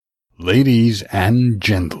Ladies and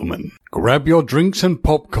gentlemen, grab your drinks and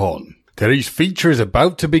popcorn. Today's feature is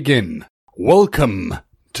about to begin. Welcome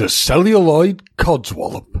to Celluloid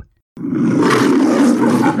Codswallop.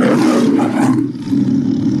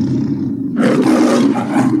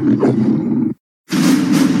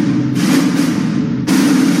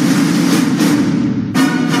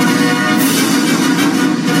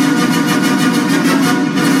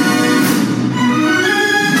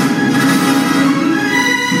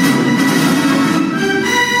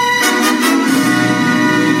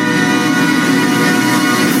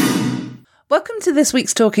 Welcome to this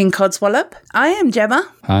week's Talking Codswallop. I am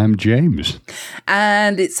Gemma. I'm James.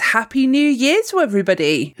 And it's Happy New Year to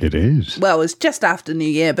everybody. It is. Well, it's just after New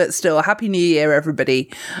Year, but still, Happy New Year,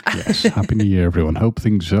 everybody. Yes, Happy New Year, everyone. Hope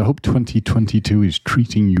 2022 is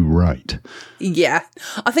treating you right. Yeah,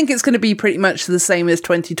 I think it's going to be pretty much the same as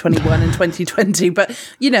 2021 and 2020, but,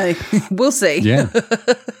 you know, we'll see. Yeah.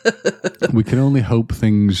 We can only hope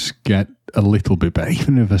things get a little bit better.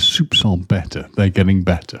 Even if the soups aren't better, they're getting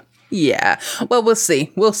better. Yeah, well, we'll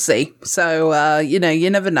see. We'll see. So, you know, you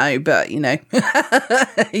never know, but, you know,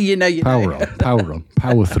 Power on,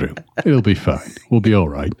 power through. It'll be fine. We'll be all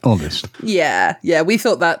right, honest. Yeah, we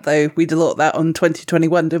thought that, though. We thought that on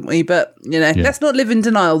 2021, didn't we? But, you know, Let's not live in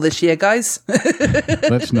denial this year, guys.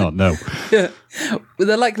 Let's not, no. Well,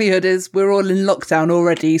 the likelihood is we're all in lockdown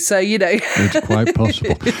already, so, you know. It's quite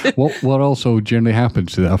possible. What also generally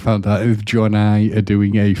happens is I found that if Joe and I are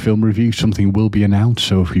doing a film review, something will be announced.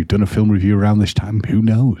 So if you've done a film review around this time, who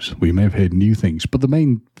knows? We may have heard new things. But the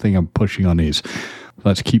main thing I'm pushing on is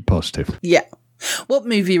let's keep positive. Yeah. What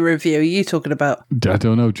movie review are you talking about? I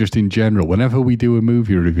don't know, just in general. Whenever we do a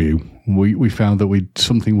movie review, we found that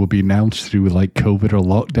something will be announced through like COVID or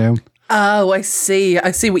lockdown. Oh, I see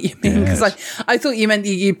what you mean. Because I thought you meant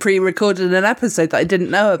you pre-recorded an episode that I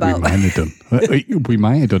didn't know about. We might have done. We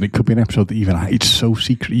might have done. It could be an episode that it's so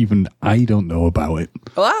secret, even I don't know about it.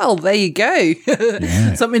 Well, there you go.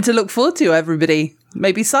 Yeah. Something to look forward to, everybody.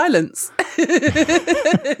 Maybe silence.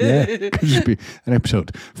 Yeah, could just be an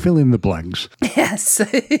episode. Fill in the blanks. Yes.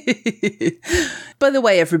 By the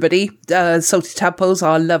way, everybody, Salty Tadpoles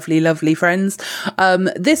are lovely, lovely friends.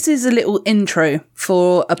 This is a little intro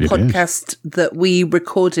for a podcast that we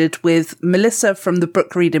recorded with Melissa from the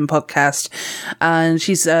Book Reading Podcast. And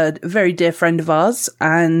she's a very dear friend of ours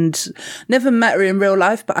and never met her in real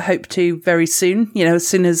life, but I hope to very soon, you know, as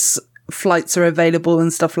soon as flights are available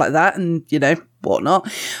and stuff like that and, you know,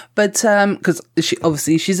 whatnot. But because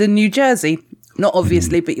she's in New Jersey. Not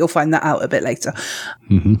obviously, but you'll find that out a bit later.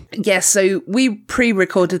 Mm-hmm. Yes, so we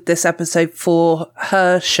pre-recorded this episode for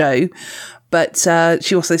her show, but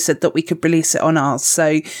she also said that we could release it on ours.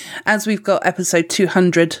 So as we've got episode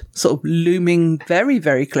 200 sort of looming very,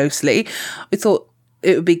 very closely, we thought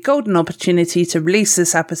it would be a golden opportunity to release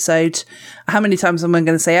this episode. How many times am I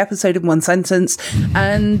going to say episode in one sentence?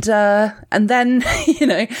 And then, you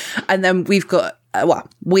know, and then we've got,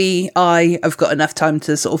 I have got enough time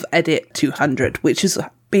to sort of edit 200, which has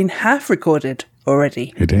been half recorded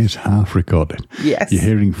already. It is half recorded. Yes. You're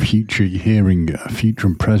hearing future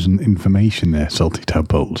and present information there, Salty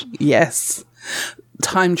Tadpoles. Yes.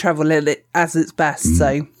 Time travel as its best,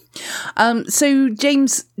 so... So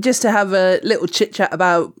James, just to have a little chit chat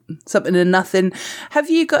about something and nothing, have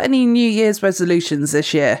you got any New Year's resolutions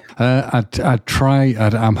this year?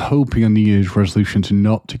 I'm hoping on New Year's resolution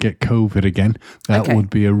not to get COVID again. That would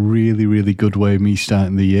be a really, really good way of me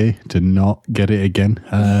starting the year, to not get it again,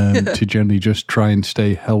 to generally just try and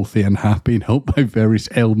stay healthy and happy and hope my various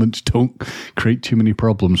ailments don't create too many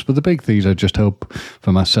problems. But the big thing is I just hope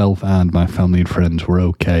for myself and my family and friends we're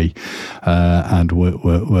okay, and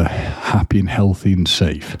we're happy and healthy and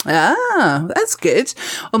safe. Ah, that's good.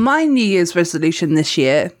 Well, my New Year's resolution this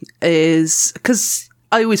year is, because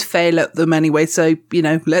I always fail at them anyway, so, you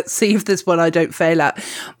know, let's see if this one I don't fail at.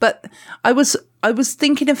 But I was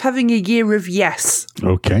thinking of having a year of yes.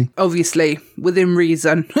 Okay. Obviously, within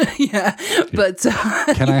reason. Yeah. But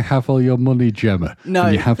can I have all your money, Gemma? No.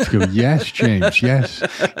 And you have to go, yes, James, yes,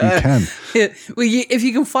 you can. Well, if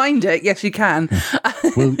you can find it, yes, you can.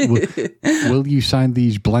 Will you sign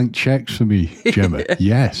these blank checks for me, Gemma?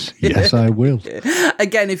 Yes, I will.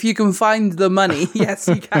 Again, if you can find the money, yes,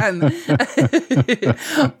 you can.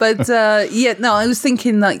 But I was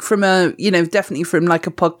thinking like from definitely from like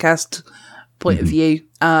a podcast point of view,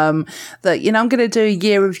 that, you know, I'm going to do a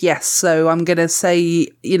year of yes. So I'm going to say,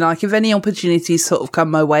 you know, like if any opportunities sort of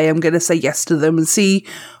come my way, I'm going to say yes to them and see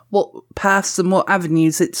paths and what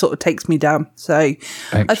avenues it sort of takes me down. So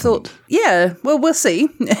Excellent. I thought, yeah, well, we'll see.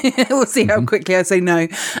 We'll see how quickly I say no.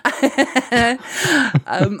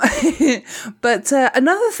 But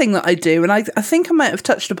another thing that I do, and I think I might have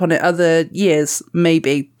touched upon it other years,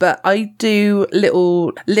 maybe, but I do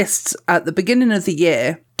little lists at the beginning of the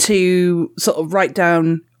year to sort of write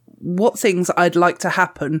down what things I'd like to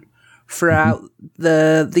happen throughout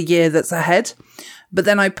the year that's ahead. But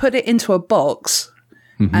then I put it into a box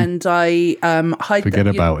and I hide Forget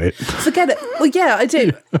about it. Forget it. Well, yeah, I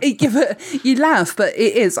do. You laugh, but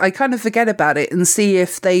it is. I kind of forget about it and see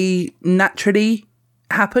if they naturally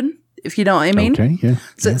happen, if you know what I mean. Okay, yeah.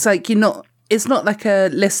 So it's like it's not like a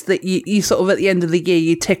list that you sort of at the end of the year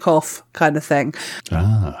you tick off kind of thing.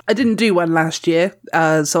 I didn't do one last year,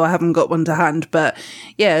 so I haven't got one to hand. But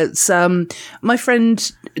yeah, it's my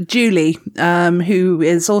friend Julie, who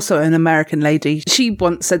is also an American lady. She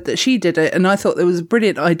once said that she did it, and I thought it was a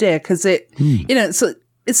brilliant idea because it,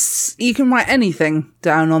 it's you can write anything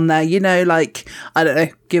down on there. Like, I don't know,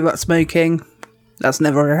 give up smoking. That's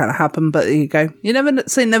never going to happen, but there you go. You never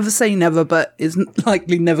say never, but it's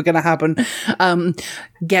likely never going to happen.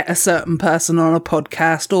 Get a certain person on a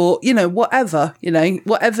podcast or,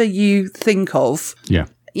 whatever you think of. Yeah.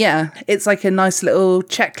 Yeah. It's like a nice little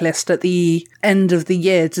checklist at the end of the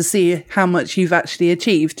year to see how much you've actually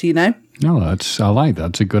achieved, No, I like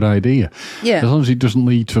that. It's a good idea. Yeah. As long as it doesn't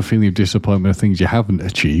lead to a feeling of disappointment of things you haven't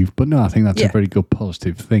achieved. But no, I think that's a very good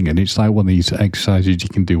positive thing. And it's like one of these exercises you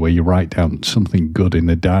can do where you write down something good in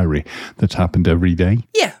a diary that's happened every day.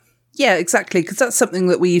 Yeah. Yeah, exactly. Because that's something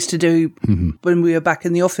that we used to do when we were back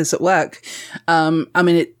in the office at work.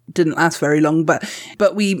 It didn't last very long, but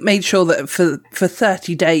we made sure that for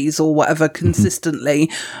 30 days or whatever consistently,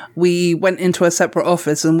 we went into a separate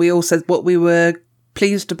office and we all said what we were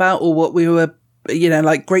pleased about or what we were,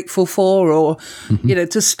 grateful for or,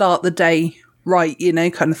 to start the day right,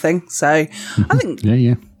 kind of thing. So I think,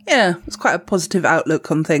 yeah, it's quite a positive outlook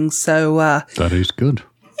on things. So that is good.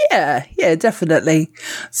 Yeah, definitely.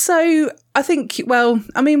 So I think, we're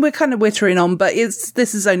kind of wittering on, but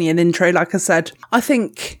this is only an intro, like I said. I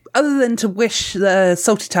think other than to wish the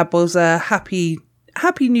Salty Tadpoles a happy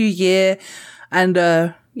new year and,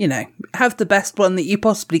 have the best one that you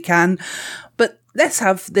possibly can. But let's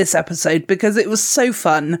have this episode because it was so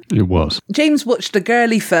fun. It was. James watched a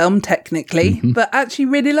girly film, technically, but actually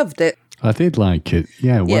really loved it. I did like it.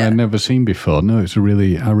 Yeah, I'd never seen before. No, I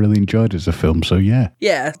really enjoyed it as a film. So yeah.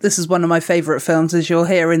 Yeah, this is one of my favourite films, as you'll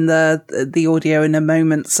hear in the audio in a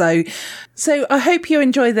moment. So I hope you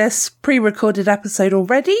enjoy this pre-recorded episode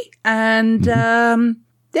already. And bye.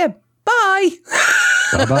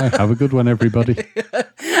 Bye-bye. Have a good one, everybody.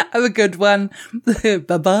 Have a good one.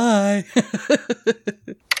 Bye-bye.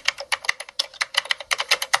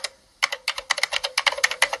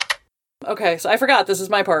 Okay, so I forgot. This is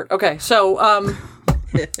my part. Okay, so,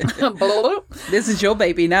 This is your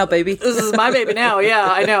baby now, baby. This is my baby now, yeah,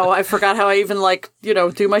 I know. I forgot how I even,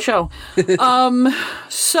 do my show. Gemma,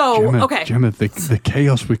 the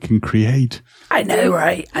chaos we can create. I know,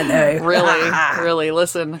 right? I know. Really,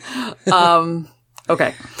 listen.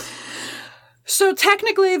 Okay. So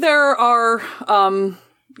technically there are,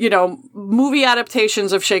 movie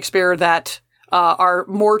adaptations of Shakespeare that are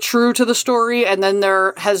more true to the story. And then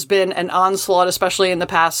there has been an onslaught, especially in the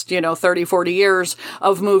past, 30, 40 years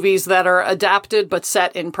of movies that are adapted, but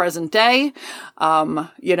set in present day,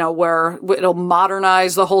 where it'll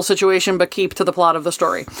modernize the whole situation, but keep to the plot of the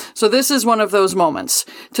story. So this is one of those moments.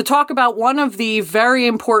 To talk about one of the very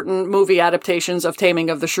important movie adaptations of Taming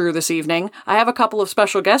of the Shrew this evening, I have a couple of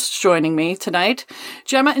special guests joining me tonight.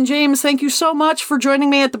 Gemma and James, thank you so much for joining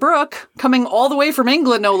me at the Brook, coming all the way from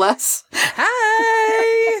England, no less. Hi!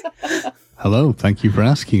 Hello, thank you for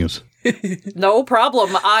asking us. No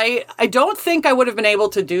problem. I don't think I would have been able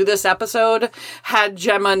to do this episode had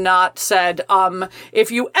Gemma not said,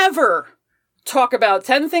 if you ever talk about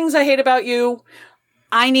 10 things I hate about you,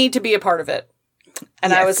 I need to be a part of it.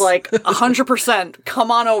 And yes. I was like, 100%,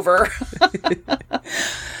 come on over.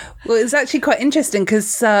 Well, it's actually quite interesting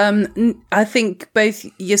because I think both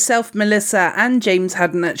yourself, Melissa, and James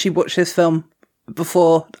hadn't actually watched this film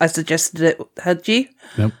before I suggested it. Had you?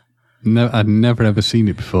 Nope. No, I'd never ever seen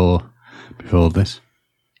it before this.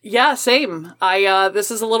 Yeah, same.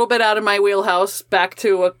 This is a little bit out of my wheelhouse. Back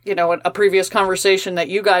to a previous conversation that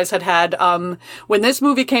you guys had. When this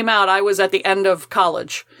movie came out, I was at the end of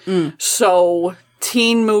college, so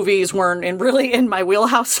teen movies weren't really in my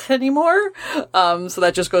wheelhouse anymore. So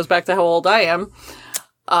that just goes back to how old I am.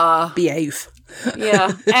 Behave.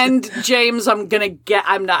 Yeah. And James, I'm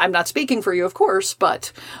not speaking for you, of course,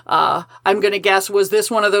 but I'm going to guess, was this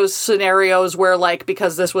one of those scenarios where, like,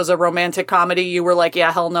 because this was a romantic comedy, you were like,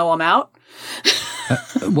 yeah, hell no, I'm out?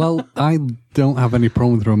 Well, I don't have any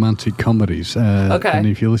problem with romantic comedies. Okay. And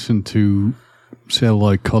if you listen to Sarah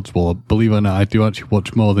Lloyd Codswell, believe it or not, I do actually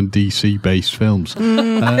watch more than DC-based films.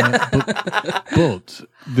 But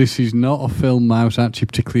this is not a film I was actually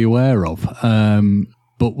particularly aware of.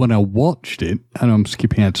 But when I watched it, and I'm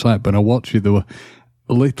skipping ahead slightly, but I watched it, there were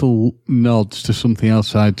little nods to something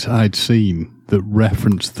else I'd seen that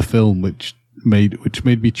referenced the film, which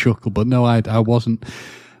made me chuckle. But no, I wasn't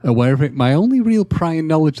aware of it. My only real prior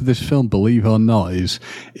knowledge of this film, believe it or not, is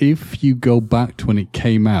if you go back to when it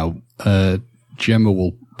came out, Gemma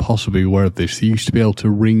will possibly be aware of this. They used to be able to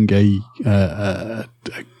ring a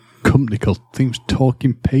company called, I think it was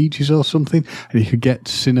Talking Pages or something, and you could get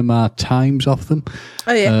cinema times off them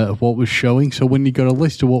of what was showing. So when you got a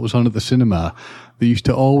list of what was on at the cinema, they used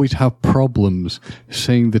to always have problems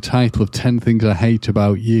saying the title of 10 Things I Hate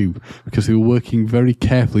About You, because they were working very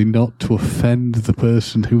carefully not to offend the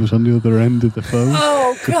person who was on the other end of the phone.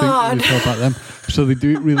 Oh, God. About them. So they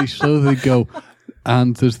do it really slowly. They go,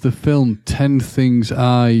 and there's the film 10 Things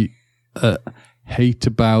I Hate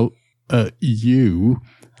About You.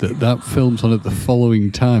 That film's on at the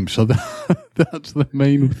following time, so that's the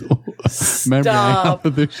main memory I have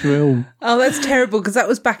of this film. Oh, that's terrible, because that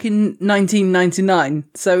was back in 1999,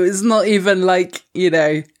 so it's not even like, you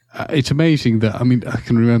know. It's amazing that, I mean, I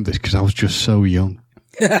can remember this because I was just so young.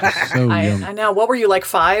 I know. What were you, like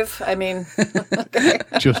 5? I mean, okay.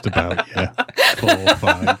 Just about, yeah. 4 or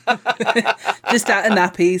 5. Just out of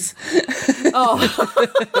nappies. Oh,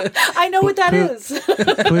 I know what that is.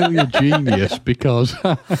 Clearly a genius, because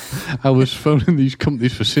I was phoning these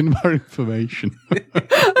companies for cinema information.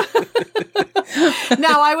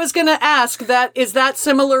 Now, I was going to ask, is that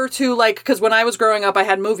similar to, like, because when I was growing up, I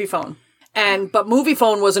had Moviefone. But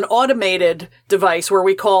Moviefone was an automated device where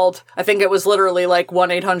we called, I think it was literally like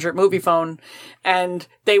 1-800-Moviefone, and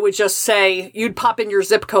they would just say, you'd pop in your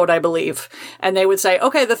zip code, I believe, and they would say,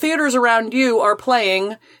 okay, the theaters around you are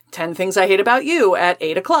playing 10 Things I Hate About You at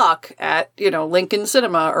 8 o'clock at, Lincoln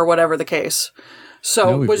Cinema or whatever the case.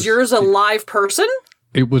 So was yours a live person?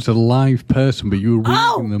 It was a live person, but you were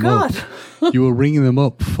ringing them up. You were ringing them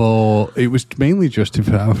up for, it was mainly just,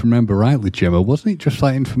 if I remember rightly, Gemma, wasn't it just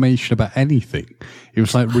like information about anything? It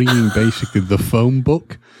was like ringing basically the phone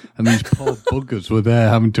book, and these poor buggers were there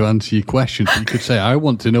having to answer your questions. You could say, I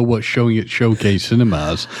want to know what's showing at Showcase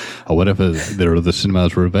Cinemas, or whatever their other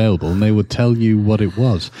cinemas were available, and they would tell you what it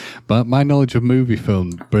was. But my knowledge of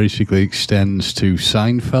Moviefone basically extends to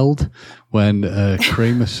Seinfeld, when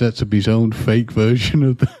Kramer sets up his own fake version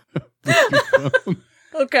of the Moviefone.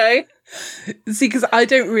 Okay. See, because I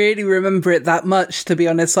don't really remember it that much, to be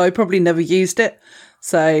honest, so I probably never used it.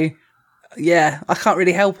 So, yeah, I can't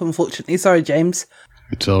really help, unfortunately. Sorry, James.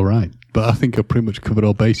 It's all right. But I think I pretty much covered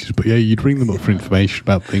all bases. But yeah, you'd ring them up for information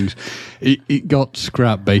about things. It got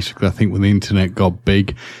scrapped, basically, I think, when the internet got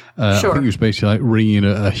big. Sure. I think it was basically like ringing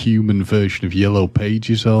a human version of Yellow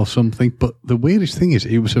Pages or something. But the weirdest thing is,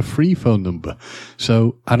 it was a free phone number.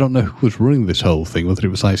 So I don't know who was running this whole thing, whether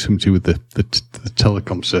it was like something to do with the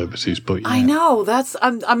telecom services. But yeah. I know.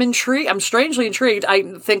 I'm intrigued. I'm strangely intrigued.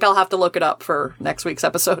 I think I'll have to look it up for next week's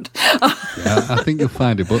episode. Yeah, I think you'll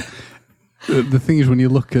find it. But the thing is, when you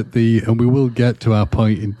look at and we will get to our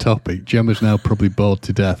point in topic, Gemma's now probably bored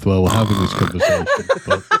to death while we're having this conversation.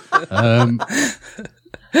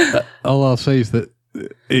 But all I'll say is that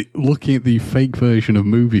looking at the fake version of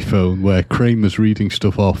Moviefone where Kramer's reading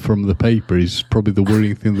stuff off from the paper is probably the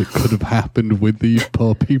worrying thing that could have happened with these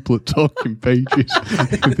poor people at Talking Pages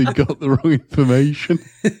if they got the wrong information.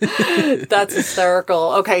 That's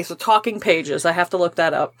hysterical. Okay, so Talking Pages. I have to look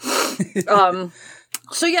that up.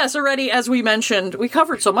 So yes, already, as we mentioned, we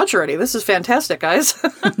covered so much already. This is fantastic, guys.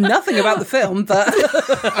 Nothing about the film, but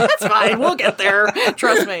that's fine. We'll get there.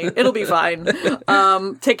 Trust me. It'll be fine.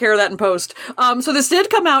 Take care of that in post. So this did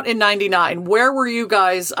come out in 99. Where were you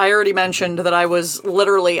guys? I already mentioned that I was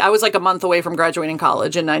like a month away from graduating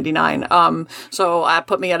college in 99. So that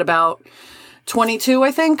put me at about 22,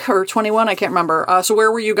 I think, or 21. I can't remember. So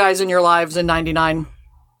where were you guys in your lives in 99?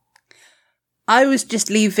 I was just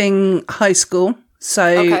leaving high school. So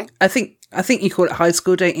okay. I think you call it high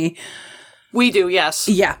school, don't you? We do, yes.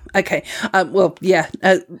 Yeah. Okay. Well, yeah.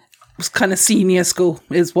 It was kind of senior school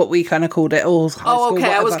is what we kind of called it. Or high school, okay.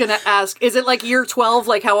 Whatever. I was going to ask, is it like year 12,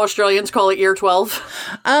 like how Australians call it year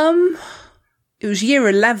 12? It was year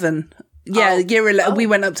 11. Yeah, year 11. Oh. We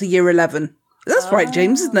went up to year 11. That's right,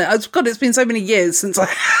 James, isn't it? God, it's been so many years since I.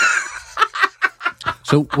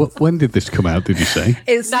 So when did this come out, did you say?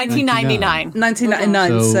 It's 1999.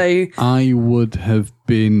 1999, so I would have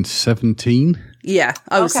been 17. Yeah,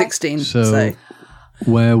 I was 16. So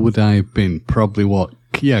where would I have been? Probably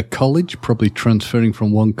college, probably transferring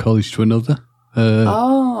from one college to another.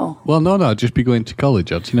 Well, no, I'd just be going to college.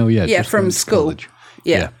 Just from school. College.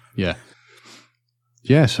 Yeah.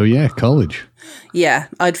 So college. Yeah,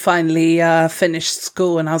 I'd finally finished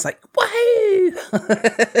school and I was like, woohoo!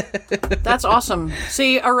 That's awesome.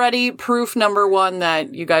 See, already proof number one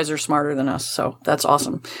that you guys are smarter than us. So that's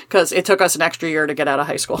awesome. Because it took us an extra year to get out of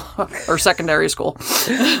high school or secondary school.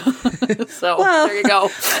 So there you go.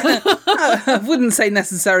 I wouldn't say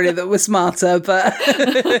necessarily that we're smarter, but...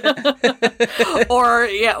 Or,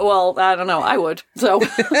 I don't know. I would. So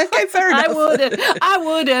okay, fair enough. I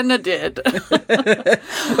would and I did.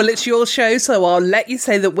 Well, it's your show, so I'll let you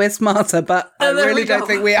say that we're smarter, but I really don't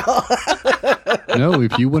think we are. No,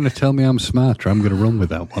 if you want to tell me I'm smarter, I'm going to run with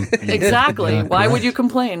that one. Exactly. Why would you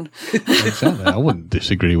complain? Exactly. I wouldn't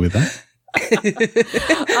disagree with that.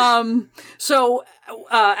 So,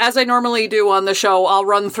 as I normally do on the show, I'll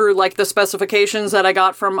run through like the specifications that I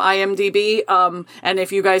got from IMDb. And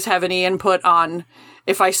if you guys have any input on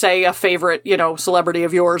if I say a favorite, celebrity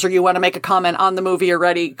of yours, or you want to make a comment on the movie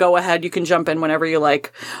already, go ahead. You can jump in whenever you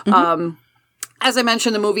like. Mm-hmm. As I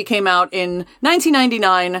mentioned, the movie came out in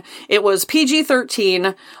 1999. It was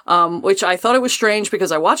PG-13, which I thought it was strange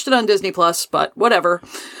because I watched it on Disney+, but whatever.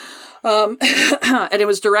 And it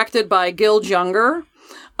was directed by Gil Junger.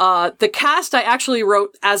 The cast I actually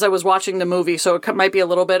wrote as I was watching the movie, so it might be a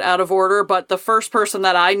little bit out of order, but the first person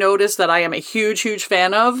that I noticed that I am a huge, huge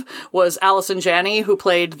fan of was Allison Janney, who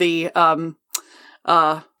played the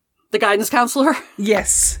guidance counselor.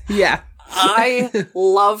 Yes. Yeah. I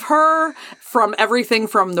love her from everything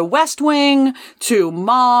from The West Wing to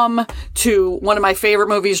Mom to one of my favorite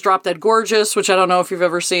movies, Drop Dead Gorgeous, which I don't know if you've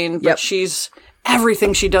ever seen, but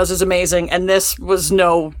everything she does is amazing, and this was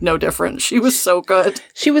no different. She was so good.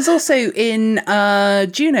 She was also in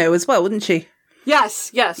Juno as well, wasn't she?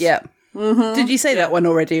 Yes. Yeah. Mm-hmm. Did you say that one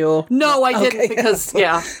already, or no? I didn't because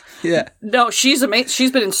yeah. No, she's amazing.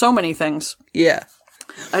 She's been in so many things. Yeah.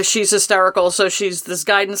 She's hysterical. So she's this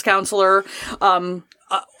guidance counselor,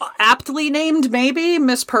 aptly named maybe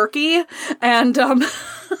Miss Perky, and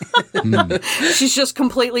she's just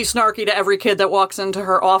completely snarky to every kid that walks into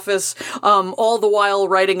her office, all the while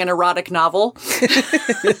writing an erotic novel.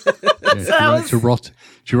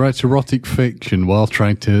 She writes erotic fiction while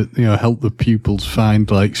trying to, help the pupils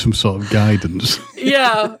find like some sort of guidance.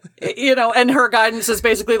 Yeah, and her guidance is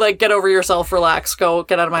basically like, get over yourself, relax, go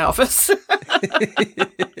get out of my office,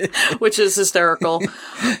 which is hysterical.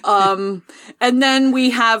 And then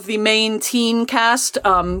we have the main teen cast,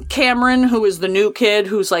 Cameron, who is the new kid,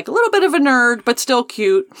 who's like a little bit of a nerd, but still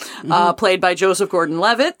cute, played by Joseph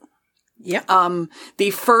Gordon-Levitt. Yep.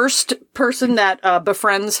 The first person that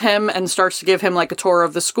befriends him and starts to give him like a tour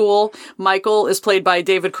of the school, Michael, is played by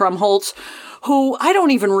David Krumholtz, who I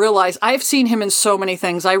don't even realize. I've seen him in so many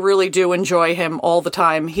things. I really do enjoy him all the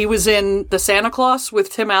time. He was in The Santa Claus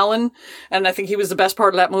with Tim Allen, and I think he was the best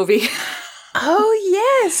part of that movie.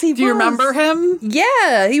 Oh, yes, he was. Do you remember him?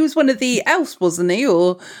 Yeah, he was one of the elves, wasn't he?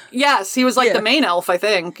 Or yes, he was like the main elf, I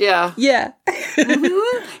think. Yeah. Yeah.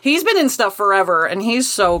 Mm-hmm. He's been in stuff forever, and he's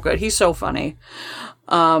so good. He's so funny.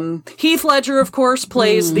 Heath Ledger, of course,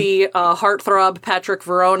 plays the heartthrob Patrick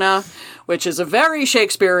Verona, which is a very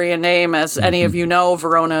Shakespearean name, as any of you know.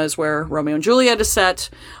 Verona is where Romeo and Juliet is set.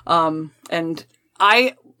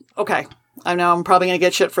 I know I'm probably going to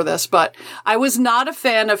get shit for this, but I was not a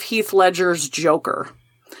fan of Heath Ledger's Joker.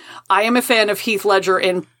 I am a fan of Heath Ledger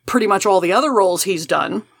in pretty much all the other roles he's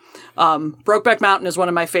done. Brokeback Mountain is one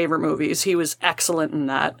of my favorite movies. He was excellent in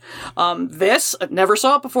that. This, I never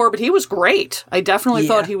saw it before, but he was great. I definitely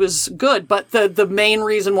thought he was good, but the main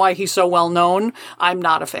reason why he's so well known, I'm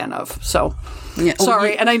not a fan of. So,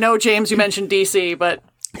 sorry. And I know, James, you mentioned DC, but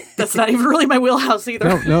that's not even really my wheelhouse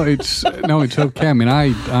either. No, it's okay. I mean,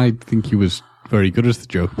 I think he was very good as the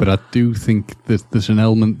Joker, but I do think that there's an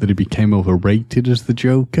element that he became overrated as the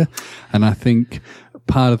Joker, and I think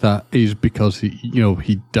part of that is because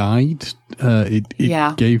he died.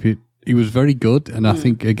 He was very good, and I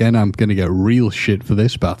think, again, I'm going to get real shit for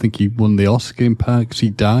this, but I think he won the Oscar in part because he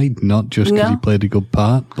died, not just because he played a good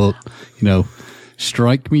part, but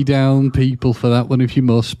strike me down, people, for that one if you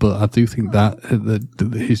must. But I do think that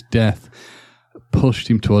his death pushed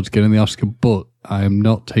him towards getting the Oscar. But I am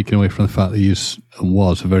not taking away from the fact that he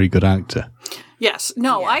was a very good actor. Yes.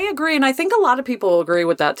 No, I agree. And I think a lot of people agree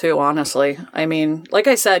with that too, honestly. I mean, like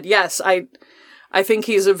I said, yes, I think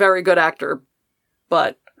he's a very good actor.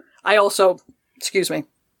 But I also,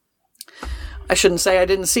 I shouldn't say I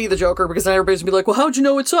didn't see the Joker, because then everybody's gonna be like, well, how'd you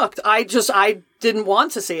know it sucked? I didn't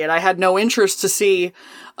want to see it. I had no interest to see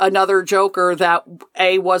another Joker that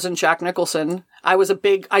wasn't Jack Nicholson.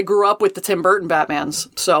 I grew up with the Tim Burton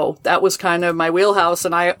Batmans, so that was kind of my wheelhouse.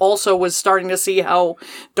 And I also was starting to see how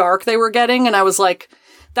dark they were getting, and I was like,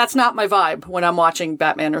 that's not my vibe when I'm watching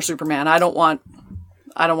Batman or Superman. I don't want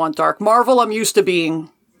dark. Marvel, I'm used to being,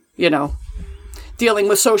 dealing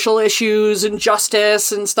with social issues and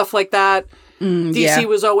justice and stuff like that. DC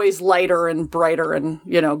was always lighter and brighter and,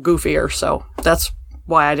 goofier. So that's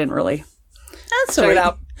why I didn't really check it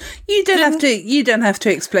out. You don't have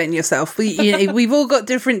to explain yourself. We've all got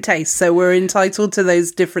different tastes, so we're entitled to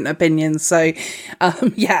those different opinions. So,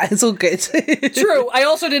 it's all good. True. I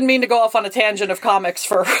also didn't mean to go off on a tangent of comics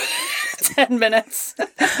for 10 minutes.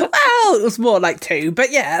 Well, it was more like 2,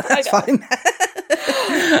 but yeah, that's fine.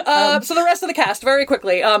 So the rest of the cast, very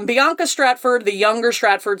quickly. Bianca Stratford, the younger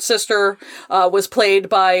Stratford sister, was played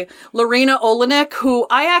by Lorena Olenek, who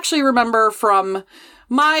I actually remember from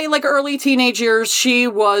my early teenage years. She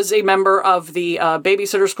was a member of the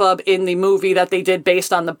Babysitters Club in the movie that they did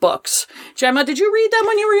based on the books. Gemma, did you read them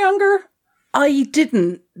when you were younger? I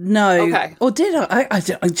didn't. No. Okay. Or did I?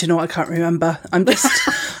 Do you know what? I can't remember. I'm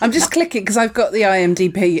just clicking because I've got the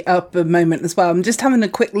IMDb up a moment as well. I'm just having a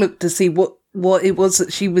quick look to see what it was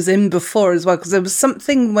that she was in before as well, because there was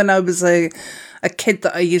something when I was a kid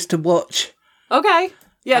that I used to watch. Okay.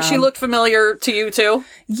 Yeah, she looked familiar to you too.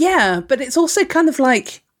 Yeah, but it's also kind of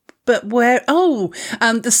like, but where? Oh,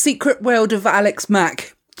 The Secret World of Alex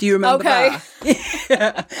Mack. Do you remember that?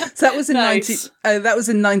 Yeah. So that was in that was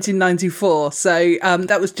in 1994. So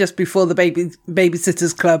that was just before the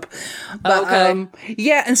Babysitters Club. But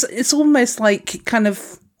and so it's almost like kind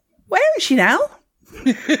of, where is she now?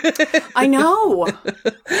 I know.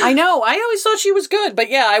 I always thought she was good,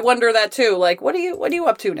 but yeah, I wonder that too. Like, what are you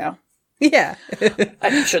up to now? Yeah.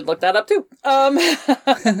 I should look that up too.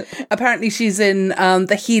 Apparently she's in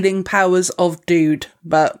The Healing Powers of Dude,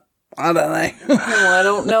 but I don't know. I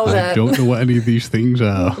don't know that. I don't know what any of these things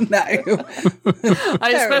are. No.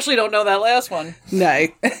 I especially don't know that last one. No.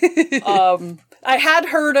 I had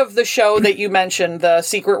heard of the show that you mentioned, The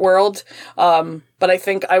Secret World, but I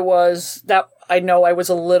think I was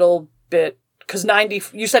a little bit, because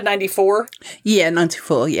you said 94? Yeah,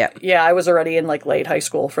 94, yeah. Yeah, I was already in late high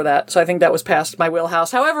school for that, so I think that was past my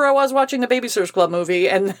wheelhouse. However, I was watching the Babysitters Club movie,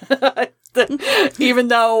 and even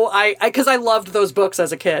though because I loved those books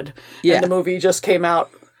as a kid, and the movie just came out,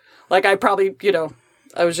 I probably,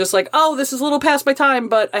 I was just like, oh, this is a little past my time,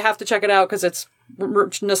 but I have to check it out because it's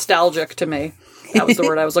nostalgic to me. That was the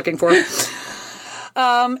word I was looking for.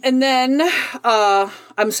 And then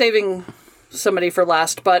I'm saving somebody for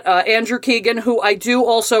last, but Andrew Keegan, who I do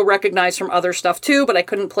also recognize from other stuff too, but I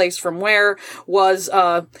couldn't place from where, was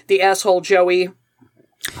the asshole Joey,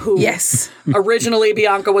 who originally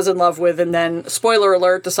Bianca was in love with, and then, spoiler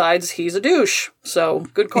alert, decides he's a douche. So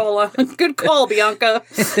good call, Bianca.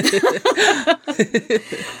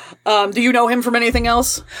 Do you know him from anything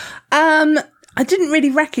else? I didn't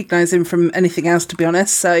really recognize him from anything else, to be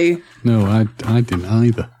honest. So no, I didn't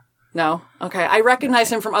either. No? Okay. I recognize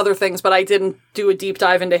him from other things, but I didn't do a deep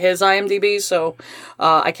dive into his IMDb, so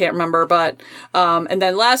I can't remember. But and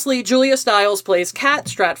then lastly, Julia Stiles plays Kat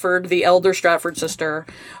Stratford, the elder Stratford sister,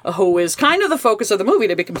 who is kind of the focus of the movie,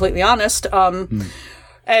 to be completely honest.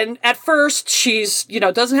 And at first, she's,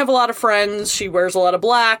 doesn't have a lot of friends. She wears a lot of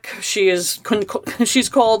black. She's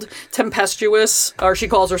called tempestuous, or she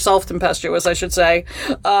calls herself tempestuous, I should say.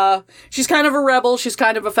 She's kind of a rebel. She's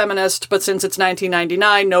kind of a feminist, but since it's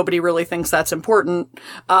 1999, nobody really thinks that's important.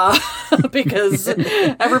 Because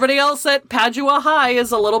everybody else at Padua High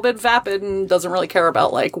is a little bit vapid and doesn't really care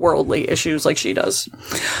about, worldly issues like she does.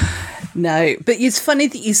 No, but it's funny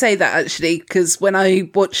that you say that, actually, because when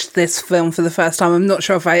I watched this film for the first time, I'm not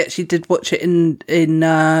sure if I actually did watch it in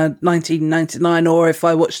 1999 or if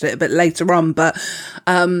I watched it a bit later on, but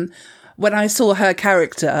when I saw her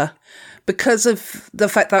character, because of the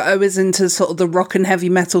fact that I was into sort of the rock and heavy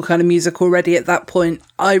metal kind of music already at that point,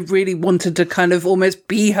 I really wanted to kind of almost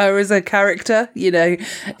be her as a character,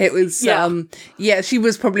 It was, she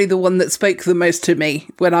was probably the one that spoke the most to me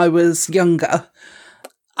when I was younger.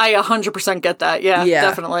 I 100% get that. Yeah,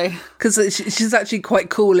 definitely. Because she's actually quite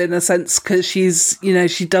cool in a sense, because she's,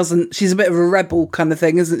 she's a bit of a rebel kind of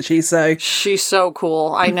thing, isn't she? So she's so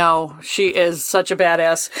cool. I know. She is such a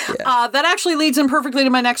badass. Yeah. That actually leads in perfectly to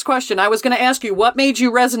my next question. I was going to ask you, what made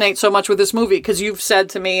you resonate so much with this movie? Because you've said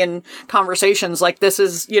to me in conversations, this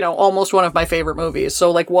is, almost one of my favorite movies. So,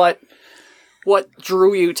 what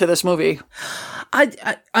drew you to this movie?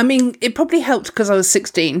 I mean, it probably helped because I was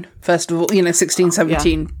 16, first of all, 16,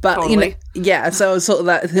 17. Yeah, but, totally. So I was sort of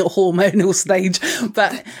that hormonal stage.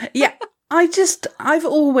 But, yeah, I've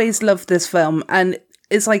always loved this film. And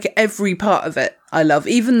it's like every part of it I love.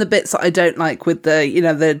 Even the bits that I don't like with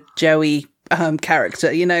the Joey character.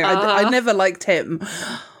 I never liked him.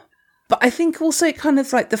 But I think also it kind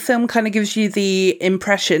of like the film kind of gives you the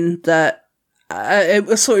impression that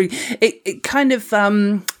it kind of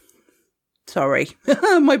sorry,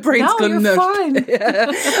 my brain's gone nuts. Fine.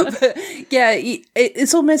 But yeah,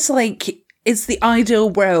 it's almost like it's the ideal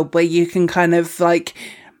world where you can kind of like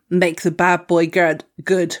make the bad boy good,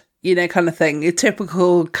 kind of thing. A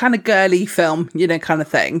typical kind of girly film, kind of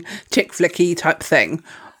thing, chick flicky type thing.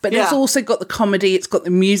 But it's also got the comedy, it's got the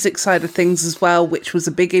music side of things as well, which was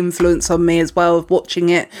a big influence on me as well of watching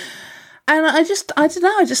it. And I don't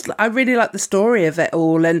know, I really like the story of it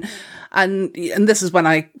all. And this is when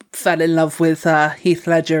I fell in love with Heath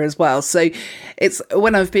Ledger as well. So it's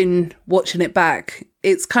when I've been watching it back,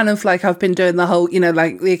 it's kind of like I've been doing the whole,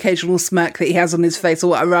 like the occasional smirk that he has on his face or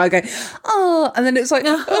whatever. I go, oh, and then it's like,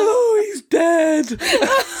 oh, he's dead.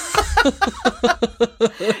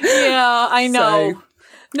 Yeah, I know. So,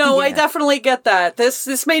 no, I definitely get that.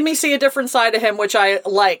 This made me see a different side of him, which I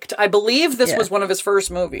liked. I believe this was one of his first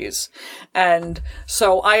movies. And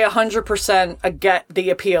so I 100% get the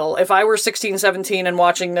appeal. If I were 16, 17 and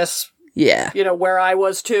watching this, where I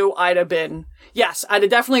was too, I'd have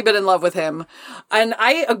definitely been in love with him. And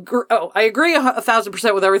I agree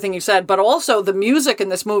 1,000% with everything you said, but also the music in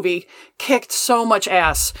this movie kicked so much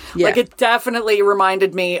ass. Yeah. Like it definitely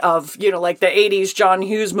reminded me of, like the 80s John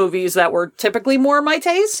Hughes movies that were typically more my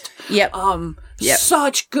taste. Yep.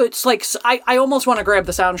 Such good, like, I almost want to grab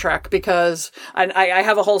the soundtrack because I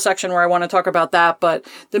have a whole section where I want to talk about that, but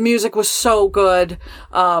the music was so good.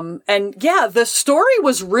 And yeah, the story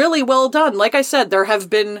was really well done. Like I said, there have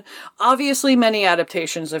been obviously many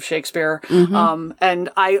adaptations of Shakespeare. Mm-hmm. And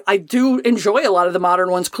I do enjoy a lot of the modern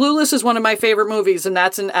ones. Clueless is one of my favorite movies, and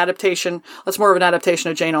that's an adaptation. That's more of an adaptation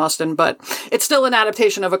of Jane Austen, but it's still an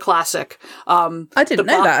adaptation of a classic. I didn't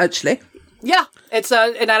know that, actually. Yeah, it's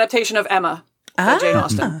an adaptation of Emma. Jane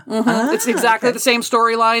Austen. Mm-hmm. It's exactly the same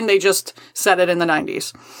storyline. They just set it in the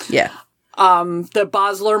 90s. Yeah. The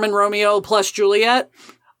Baz Luhrmann Romeo plus Juliet.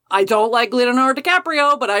 I don't like Leonardo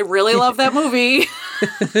DiCaprio, but I really love that movie.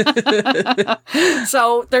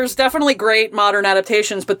 So there's definitely great modern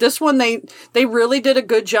adaptations, but this one, they really did a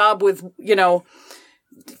good job with,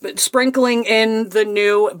 sprinkling in the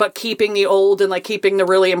new, but keeping the old and like keeping the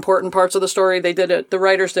really important parts of the story. The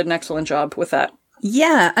writers did an excellent job with that.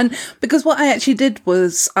 Yeah, and because what I actually did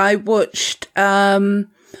was I watched,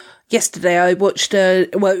 yesterday I watched,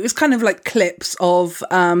 it was kind of like clips of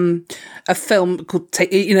a film called,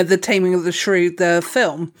 The Taming of the Shrew, the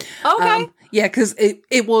film. Okay. Yeah, because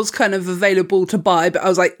it was kind of available to buy, but I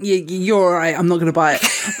was like, yeah, you're all right, I'm not going to buy it.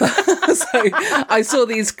 So I saw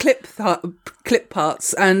these clip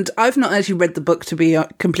parts, and I've not actually read the book, to be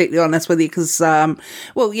completely honest with you, because, I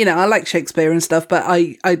like Shakespeare and stuff, but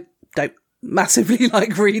I don't massively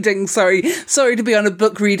like reading. Sorry to be on a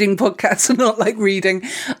book reading podcast and not like reading.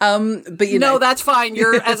 But no, that's fine.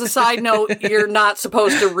 As a side note, you're not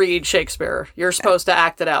supposed to read Shakespeare. You're supposed to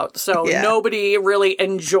act it out. So nobody really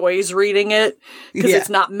enjoys reading it because it's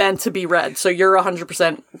not meant to be read. So you're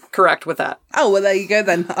 100% correct with that. Oh, well, there you go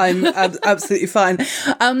then. I'm absolutely fine.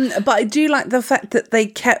 But I do like the fact that they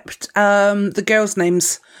kept the girls'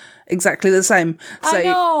 names exactly the same. So, I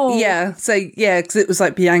know. Yeah. So, yeah, because it was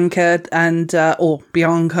like Bianca and, or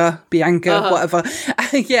Bianca, whatever.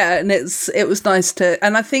 Yeah. And it was nice to,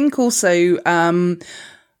 and I think also,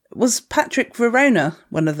 was Patrick Verona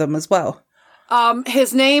one of them as well?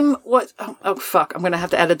 His name was, oh fuck, I'm going to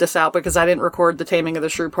have to edit this out because I didn't record the Taming of the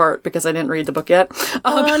Shrew part because I didn't read the book yet.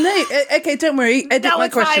 No. Okay, don't worry. Edit my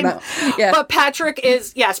question out. Yeah. But Patrick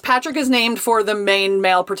is named for the main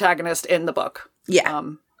male protagonist in the book. Yeah.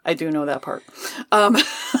 I do know that part.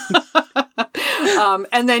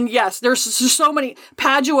 And then, yes, there's so many.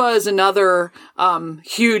 Padua is another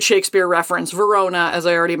huge Shakespeare reference. Verona, as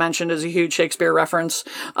I already mentioned, is a huge Shakespeare reference.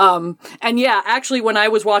 And yeah, actually, when I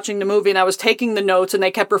was watching the movie and I was taking the notes and they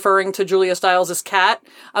kept referring to Julia Stiles as Kat,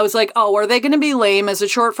 I was like, oh, are they going to be lame? Is it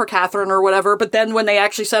short for Catherine or whatever? But then when they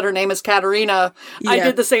actually said her name is Katerina, I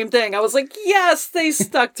did the same thing. I was like, yes, they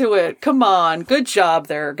stuck to it. Come on. Good job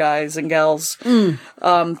there, guys and gals.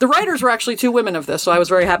 The writers were actually two women of this, so I was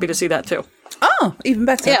very happy to see that too. Oh, even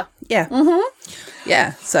better. Yeah. Mm-hmm.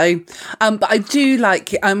 Yeah. So, but I do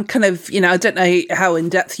like, kind of, I don't know how in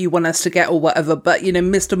depth you want us to get or whatever, but,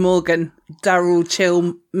 Mr. Morgan, Daryl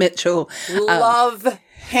Chill Mitchell. Love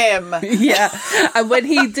him. Yeah, and when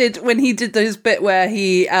he did those bit where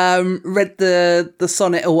he read the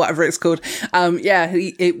sonnet or whatever it's called,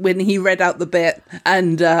 when he read out the bit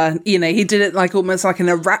and he did it like almost like in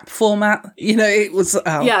a rap format. It was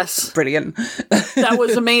yes, brilliant. That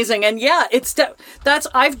was amazing, and yeah,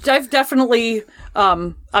 I've definitely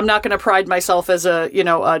I'm not going to pride myself as a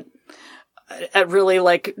really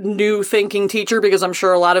like new thinking teacher, because I'm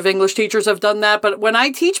sure a lot of English teachers have done that. But when I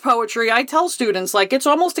teach poetry, I tell students like it's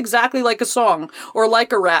almost exactly like a song or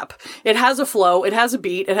like a rap. It has a flow, it has a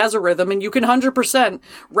beat, it has a rhythm, and you can 100%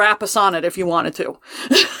 rap a sonnet if you wanted to.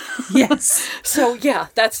 Yes. So yeah,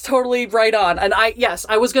 that's totally right on. And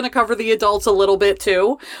I was going to cover the adults a little bit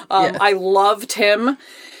too. I loved him.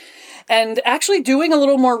 And actually doing a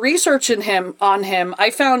little more research on him,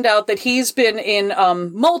 I found out that he's been in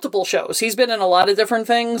multiple shows. He's been in a lot of different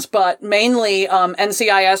things, but mainly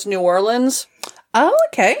NCIS New Orleans. Oh,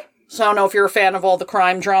 okay. So I don't know if you're a fan of all the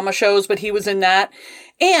crime drama shows, but he was in that.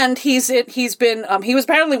 And he was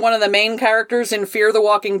apparently one of the main characters in Fear the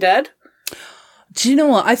Walking Dead. Do you know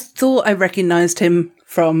what? I thought I recognized him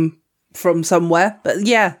from somewhere, but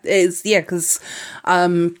because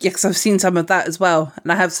I've seen some of that as well,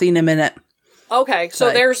 and I have seen him in it. Okay,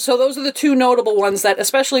 so those are the two notable ones that,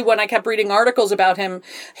 especially when I kept reading articles about him,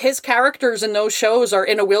 his characters in those shows are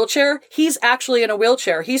in a wheelchair. He's actually in a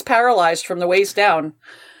wheelchair. He's paralyzed from the waist down.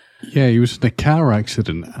 Yeah, he was in a car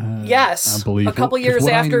accident. Yes, I believe a couple years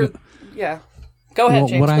after. Go ahead,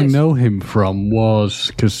 James. What please. I know him from was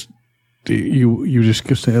because. You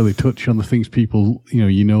discussed it early, touch on the things people,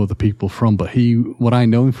 the people from, but what I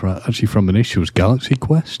know him from initially was Galaxy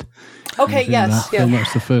Quest. Okay, yes.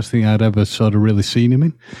 That's the first thing I'd ever sort of really seen him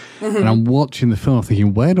in. Mm-hmm. And I'm watching the film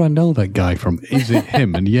thinking, where do I know that guy from? Is it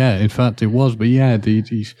him? And yeah, in fact it was, but yeah,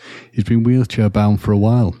 he's been wheelchair bound for a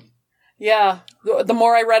while. Yeah. The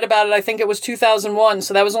more I read about it, I think it was 2001.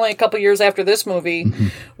 So that was only a couple years after this movie,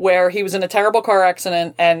 where he was in a terrible car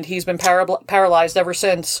accident and he's been paralyzed ever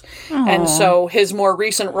since. Aww. And so his more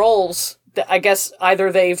recent roles, I guess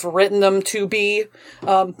either they've written them to be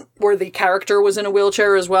where the character was in a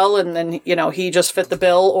wheelchair as well, and then he just fit the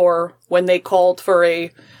bill, or when they called for an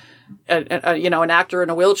actor in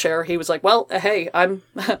a wheelchair, he was like, well, hey, I'm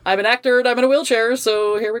an actor and I'm in a wheelchair,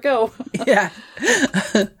 so here we go. Yeah.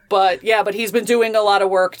 But he's been doing a lot of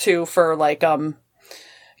work too for like, to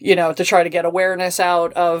try to get awareness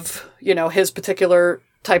out of, his particular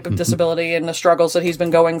type of disability and the struggles that he's been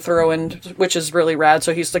going through, and which is really rad.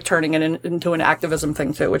 So he's like turning it into an activism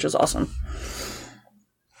thing too, which is awesome.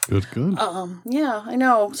 Good. Yeah, I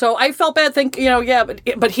know. So I felt bad thinking,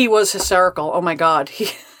 but he was hysterical. Oh my God.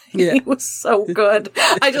 He was so good.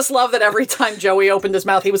 I just love that every time Joey opened his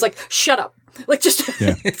mouth, he was like, shut up. Like, just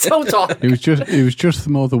don't talk. It was just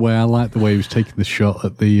more the way I liked the way he was taking the shot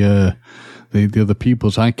at the other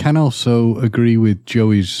people's. I can also agree with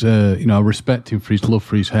Joey's, I respect him for his love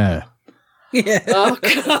for his hair. Yeah. Oh,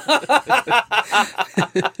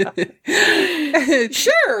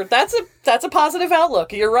 sure. That's a positive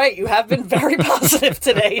outlook. You're right. You have been very positive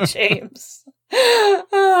today, James.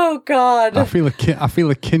 Oh God! I feel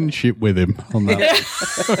a kinship with him on that.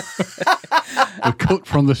 We're cut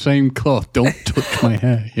from the same cloth. Don't touch my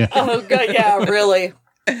hair. Yeah. Oh God! Yeah, really.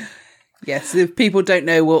 Yes, if people don't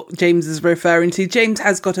know what James is referring to, James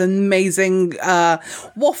has got an amazing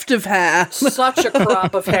waft of hair. Such a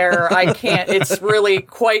crop of hair. I can't. It's really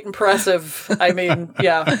quite impressive. I mean,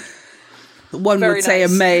 yeah. One Very would say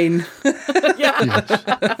nice. a mane. Yeah.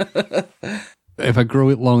 Yes. If I grow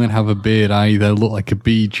it long and have a beard, I either look like a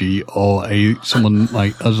Bee Gee or someone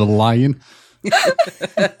like as a lion. Oh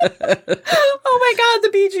my God, the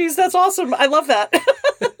Bee Gees. That's awesome. I love that.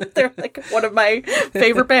 They're like one of my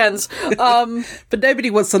favorite bands. But nobody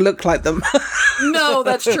wants to look like them. No,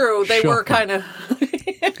 that's true. They were kind of...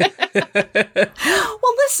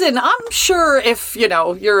 Well, listen, I'm sure if,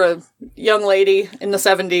 you're a young lady in the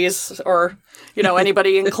 70s or,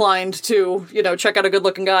 anybody inclined to, check out a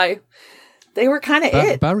good-looking guy, they were kind of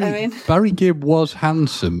it. Barry Gibb was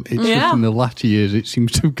handsome. It's just in the latter years it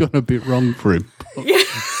seems to have gone a bit wrong for him. Yeah.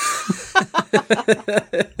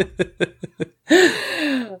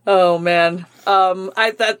 Oh man,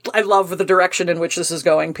 I love the direction in which this is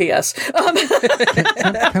going. P.S. Can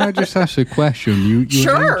I just ask a question? You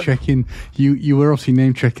Sure. were name checking. You were obviously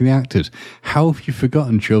name checking the actors. How have you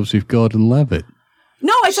forgotten Joseph Gordon-Levitt?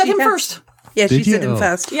 No, I said him first. Yeah, Did she you? said him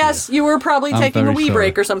first. Yes, you were probably taking a wee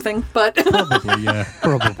break or something, but Probably, yeah,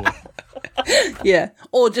 probably. Yeah,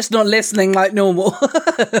 or just not listening like normal.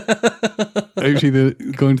 It was either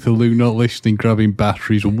going to the loo, not listening, grabbing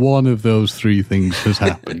batteries. One of those three things has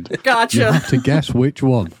happened. Gotcha. You have to guess which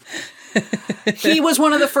one. He was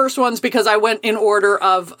one of the first ones because I went in order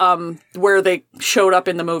of where they showed up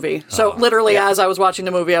in the movie. So literally, as I was watching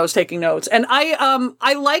the movie, I was taking notes. And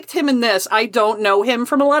I liked him in this. I don't know him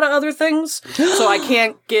from a lot of other things, so I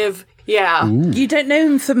can't give. Yeah, you don't know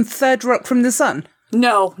him from Third Rock from the Sun?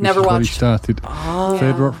 No, never watched. He started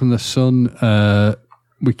Third Rock from the Sun.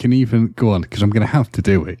 We can even go on, because I'm going to have to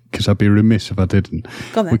do it, because I'd be remiss if I didn't.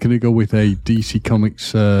 We're going to go with a DC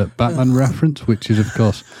Comics Batman reference, which is, of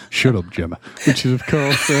course, shut up, Gemma, which is, of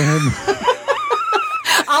course...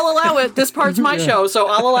 I'll allow it. This part's my show, so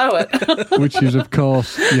I'll allow it. Which is, of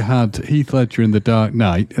course, you had Heath Ledger in The Dark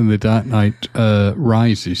Knight. In The Dark Knight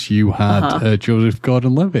Rises, you had Joseph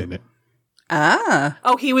Gordon-Levitt in it. Ah.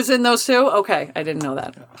 Oh, he was in those too? Okay, I didn't know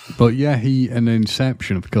that. But yeah, in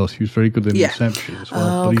Inception, of course, he was very good in Inception as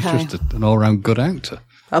well. But he's just an all-round good actor.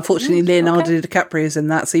 Unfortunately, Leonardo DiCaprio's in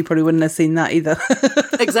that, so you probably wouldn't have seen that either.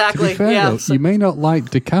 Exactly. To be fair, though, you may not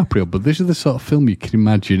like DiCaprio, but this is the sort of film you can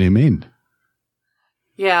imagine him in.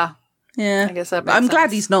 Yeah. Yeah. I guess that makes I'm sense.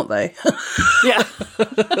 glad he's not, though. Yeah.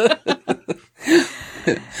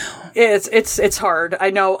 It's hard.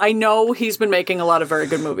 I know he's been making a lot of very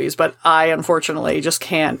good movies, but I unfortunately just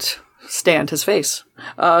can't stand his face.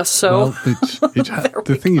 Well,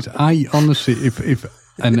 the thing is, I honestly, if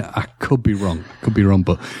and I could be wrong,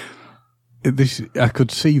 but I could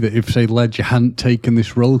see that if, say, Ledger hadn't taken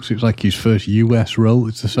this role, because it's like his first US role,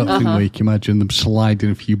 it's the sort of thing where you can imagine them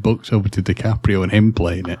sliding a few bucks over to DiCaprio and him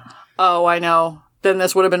playing it. Oh, I know. Then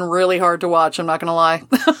this would have been really hard to watch, I'm not going to lie.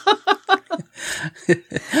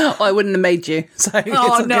 I wouldn't have made you. So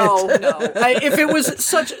no. If it was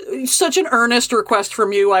such an earnest request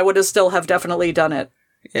from you, I would have still have definitely done it.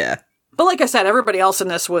 Yeah. But like I said, everybody else in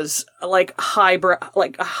this was like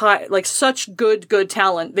such good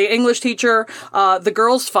talent. The English teacher, the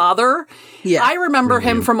girl's father. Yeah. I remember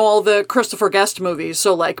him from all the Christopher Guest movies.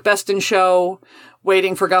 So like Best in Show,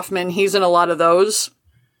 Waiting for Guffman. He's in a lot of those,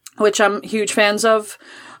 which I'm huge fans of.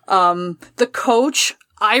 The coach,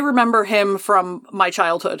 I remember him from my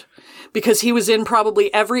childhood because he was in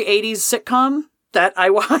probably every 80s sitcom that I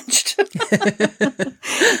watched.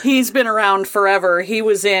 He's been around forever. He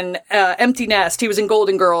was in Empty Nest. He was in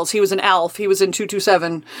Golden Girls. He was in Alf. He was in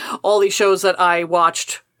 227. All these shows that I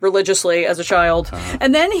watched religiously as a child.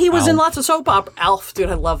 And then he was in lots of soap opera. Alf, dude,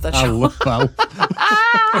 I love that show. I love Alf.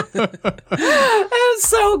 It was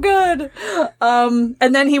so good. And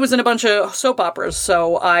then he was in a bunch of soap operas.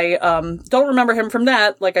 So I don't remember him from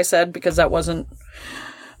that, like I said, because that wasn't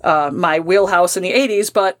my wheelhouse in the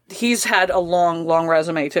 80s, but he's had a long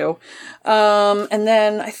resume too. And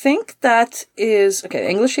then I think that is,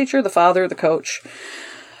 English teacher, the father, the coach.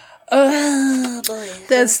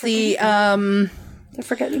 There's the, did I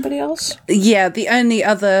forget anybody else? Yeah, the only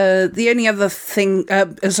other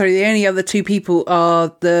two people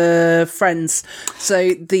are the friends.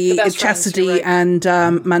 So the Chastity friends, right.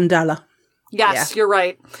 And Mandela. Yes, You're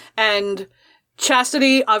right. And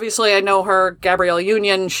Chastity, obviously, I know her, Gabrielle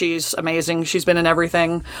Union. She's amazing. She's been in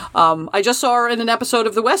everything. I just saw her in an episode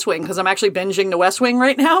of The West Wing because I'm actually binging The West Wing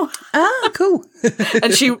right now. Ah, cool.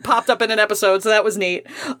 And she popped up in an episode, so that was neat.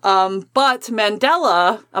 But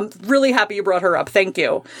Mandela, I'm really happy you brought her up. Thank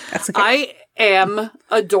you. That's okay. I am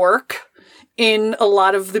a dork in a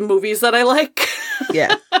lot of the movies that I like.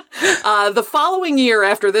 Yeah. The following year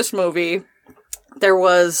after this movie, there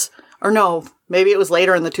was, or no, maybe it was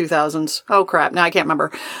later in the 2000s. Oh, crap. Now I can't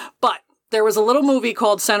remember. But there was a little movie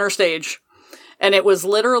called Center Stage, and it was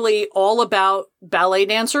literally all about ballet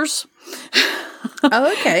dancers.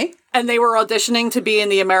 Oh, okay. And they were auditioning to be in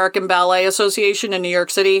the American Ballet Association in New York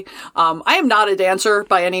City. I am not a dancer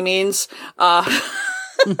by any means.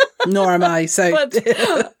 Nor am I. So,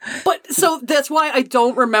 but so that's why I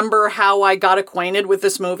don't remember how I got acquainted with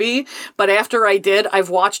this movie. But after I did,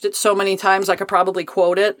 I've watched it so many times I could probably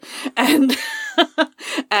quote it. And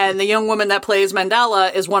and the young woman that plays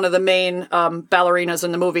Mandela is one of the main ballerinas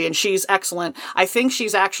in the movie, and she's excellent. I think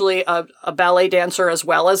she's actually a ballet dancer as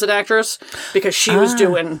well as an actress because she was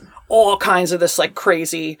doing all kinds of this like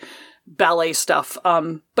crazy ballet stuff.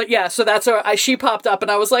 But yeah, so that's she popped up and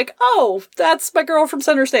I was like, oh, that's my girl from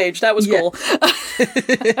Center Stage. That was cool.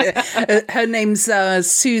 Her name's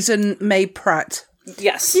Susan May Pratt.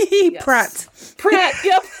 Yes. Pratt. Pratt,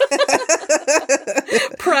 yep.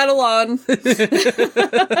 Prattle on.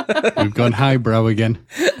 We've gone highbrow again.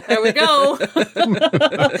 There we go.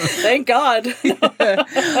 Thank God.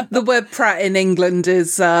 The word prat in England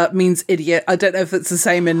means idiot. I don't know if it's the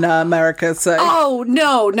same in America. So. Oh,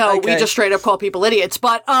 no. Okay. We just straight up call people idiots.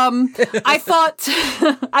 But I thought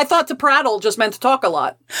to prattle just meant to talk a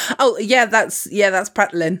lot. Oh, yeah, that's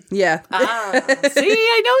prattling. Yeah. See,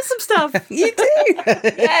 I know some stuff. You do.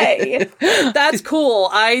 Yay. That's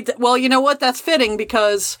cool. Well, you know what? That's fitting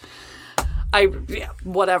because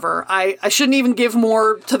whatever. I shouldn't even give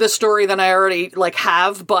more to this story than I already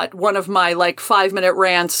have, but one of my 5-minute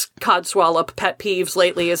rants, codswallop pet peeves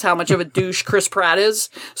lately is how much of a douche Chris Pratt is.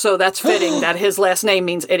 So that's fitting that his last name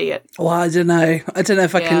means idiot. Well, I don't know. I don't know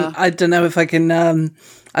if I can. I don't know if I can.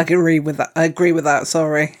 I can agree with that. I agree with that.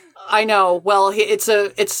 Sorry. I know. Well, it's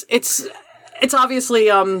obviously,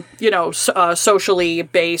 socially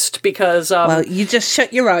based because... well, you just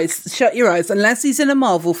shut your eyes. Shut your eyes. Unless he's in a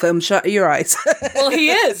Marvel film, shut your eyes. Well,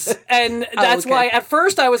 he is. And that's why at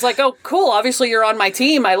first I was like, oh, cool. Obviously, you're on my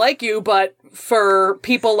team. I like you. But for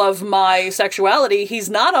people of my sexuality, he's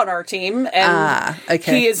not on our team. And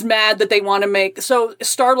he is mad that they want to make... So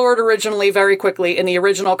Star-Lord originally, very quickly, in the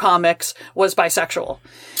original comics, was bisexual.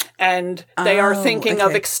 And they are thinking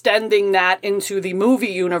of extending that into the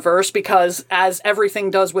movie universe because, as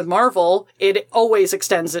everything does with Marvel, it always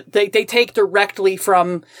extends it. They take directly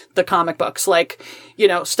from the comic books.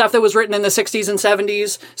 Stuff that was written in the 60s and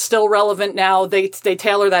 70s, still relevant now. They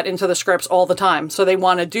tailor that into the scripts all the time. So they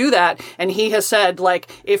want to do that. And he has said,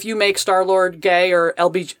 if you make Star-Lord gay or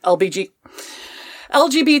LGBT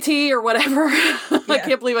or whatever. Yeah. I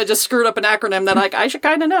can't believe I just screwed up an acronym that I should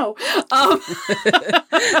kind of know.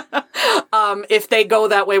 If they go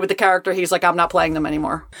that way with the character, he's like, I'm not playing them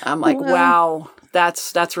anymore. I'm like, wow,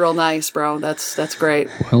 that's real nice, bro. That's great.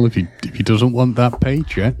 Well, if he doesn't want that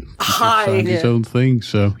paycheck, find his own thing.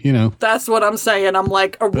 So that's what I'm saying. I'm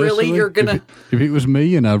like, oh, really, you're gonna? If it was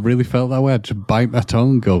me and I really felt that way, I'd just bite my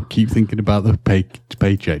tongue and go, keep thinking about the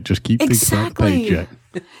paycheck. Just keep thinking about the paycheck.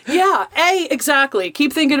 Yeah, A, exactly.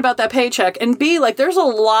 Keep thinking about that paycheck. And B, there's a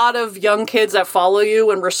lot of young kids that follow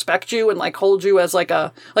you and respect you and hold you as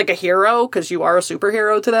a hero because you are a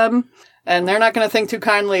superhero to them. And they're not going to think too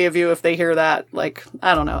kindly of you if they hear that. I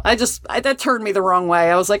don't know. That turned me the wrong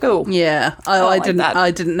way. I was like, oh. Yeah. I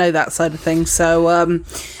didn't know that side of things. So,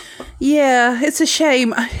 yeah, it's a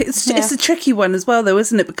shame. It's a tricky one as well, though,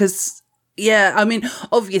 isn't it? Because... yeah, I mean,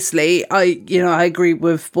 obviously, I agree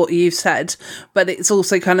with what you've said, but it's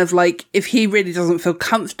also kind of if he really doesn't feel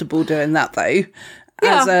comfortable doing that, though,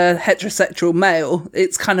 as a heterosexual male,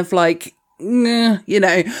 it's kind of but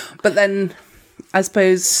then I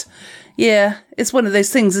suppose, it's one of those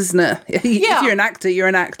things, isn't it? If you're an actor, you're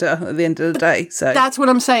an actor at the end of the day. So that's what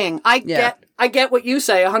I'm saying. I get what you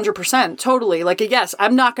say 100%. Totally. Yes,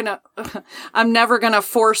 I'm never going to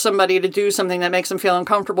force somebody to do something that makes them feel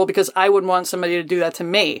uncomfortable because I wouldn't want somebody to do that to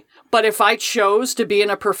me. But if I chose to be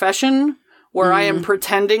in a profession where I am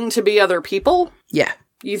pretending to be other people. Yeah.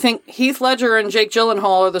 You think Heath Ledger and Jake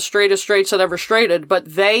Gyllenhaal are the straightest straights that ever straighted,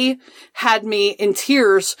 but they had me in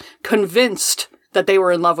tears convinced that they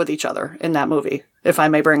were in love with each other in that movie, if I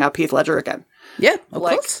may bring up Heath Ledger again. Yeah, of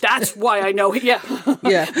course. That's why I know. Yeah.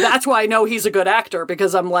 That's why I know he's a good actor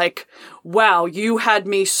because I'm like, wow, you had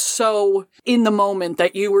me so in the moment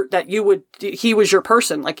that he was your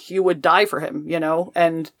person. You would die for him,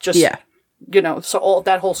 and just, so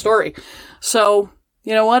that whole story. So,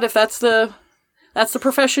 you know what? If that's the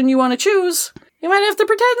profession you want to choose, you might have to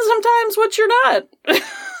pretend sometimes what you're not.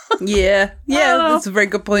 Yeah, that's a very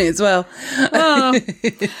good point as well.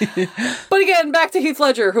 But again, back to Heath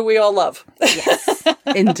Ledger, who we all love. Yes,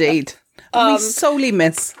 indeed. We solely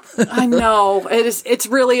miss. I know. It's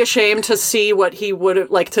really a shame to see what he would have,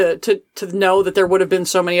 to know that there would have been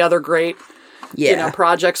so many other great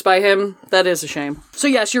projects by him. That is a shame. So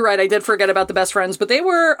yes, you're right. I did forget about the best friends, but they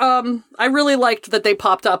were, I really liked that they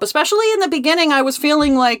popped up, especially in the beginning. I was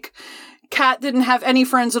feeling like Kat didn't have any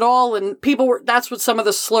friends at all, and that's what some of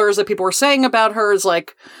the slurs that people were saying about her is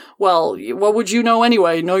well, what would you know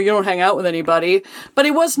anyway? No, you don't hang out with anybody. But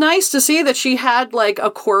it was nice to see that she had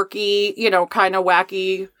a quirky, kind of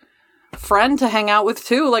wacky friend to hang out with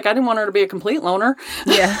too. I didn't want her to be a complete loner.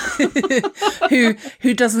 Yeah.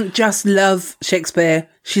 who doesn't just love Shakespeare.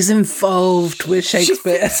 She's involved with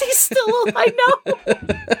Shakespeare. She's still, I know.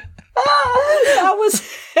 That was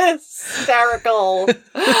hysterical.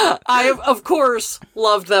 I, of course,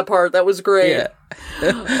 loved that part. That was great. Yeah.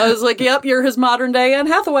 I was like, yep, you're his modern day Anne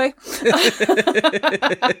Hathaway.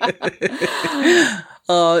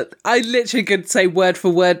 I literally could say word for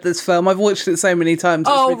word this film. I've watched it so many times.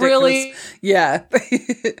 Oh, really? Yeah.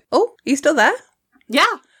 Oh, you still there? Yeah.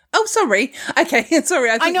 Oh, sorry. Okay, sorry.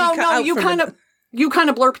 I know. You kind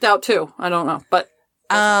of blurped out too. I don't know, but.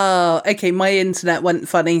 Oh, okay. My internet went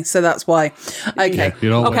funny, so that's why. Okay. Yeah,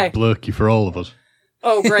 it all went blurky for all of us.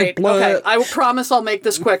 Oh, great. Okay. I promise I'll make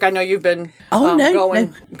this quick. I know you've been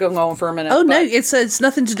going for a minute. Oh, no. It's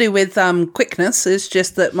nothing to do with quickness. It's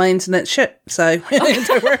just that my internet's shit. So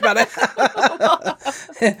don't worry about it.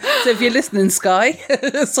 So if you're listening, Sky,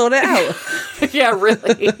 sort it out. Yeah,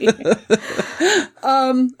 really.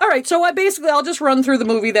 All right. So I'll just run through the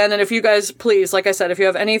movie then. And if you guys, please, like I said, if you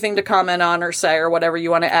have anything to comment on or say or whatever you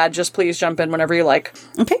want to add, just please jump in whenever you like.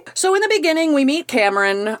 Okay. So in the beginning, we meet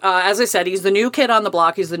Cameron. As I said, he's the new kid on the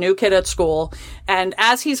block. He's the new kid at school. And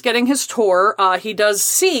as he's getting his tour,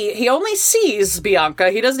 he only sees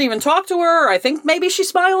Bianca. He doesn't even talk to her. I think maybe she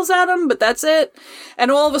smiles at him, but that's it. And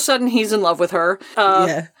all of a sudden, he's in love with her.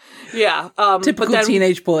 Yeah. Typical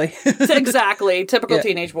teenage boy. Exactly. Typical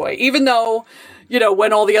teenage boy. Even though,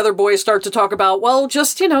 when all the other boys start to talk about, well,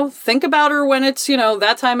 just, think about her when it's,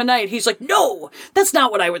 that time of night. He's like, no, that's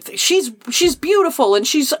not what I would think. She's beautiful and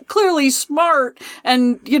she's clearly smart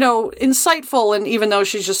and, insightful. And even though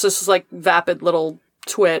she's just this like vapid little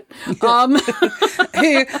twit, who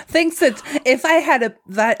thinks that if I had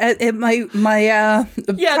my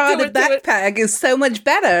Prada backpack is so much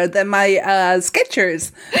better than my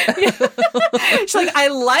Skechers. She's like, I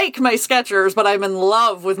like my Skechers, but I'm in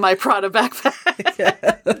love with my Prada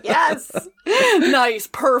backpack. Yes, nice,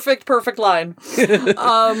 perfect line.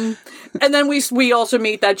 And then we also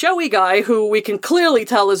meet that Joey guy who we can clearly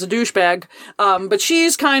tell is a douchebag. But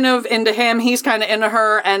she's kind of into him. He's kind of into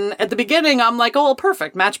her. And at the beginning, I'm like, oh,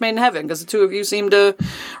 perfect. Match made in heaven. Because the two of you seem to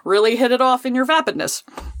really hit it off in your vapidness.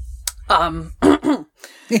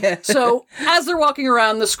 Yeah. So as they're walking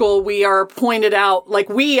around the school, we are pointed out, like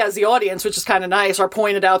we as the audience, which is kind of nice, are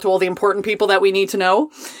pointed out to all the important people that we need to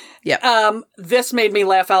know. Yeah. This made me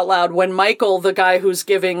laugh out loud when Michael, the guy who's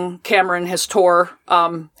giving Cameron his tour,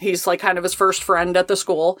 he's like kind of his first friend at the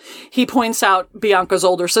school. He points out Bianca's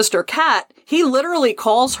older sister, Kat. He literally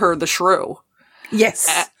calls her the shrew.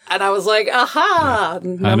 Yes. And I was like, aha, yeah.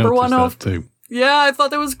 number one of too. Yeah, I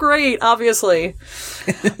thought that was great, obviously.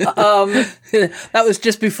 That was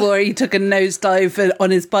just before he took a nosedive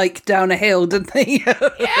on his bike down a hill, didn't he?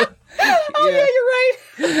 Yeah. Oh, yeah, you're right.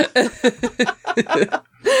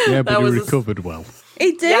 Yeah, but he recovered well.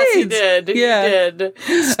 He did. Yes, he did. Yeah. He did.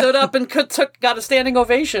 Stood up and got a standing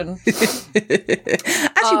ovation.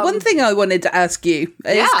 Actually, one thing I wanted to ask you is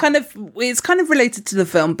it's kind of related to the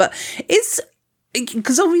film, but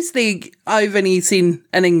because obviously I've only seen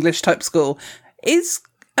an English type school. Is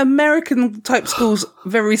American type schools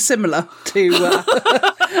very similar to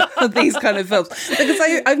these kind of films? Because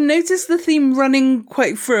I've noticed the theme running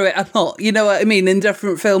quite through it a lot, you know what I mean, in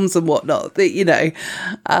different films and whatnot. That,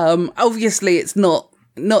 obviously it's not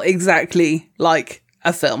exactly like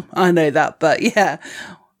a film. I know that, but yeah.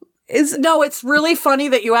 No, it's really funny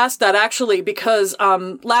that you asked that, actually, because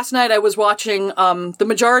last night I was watching the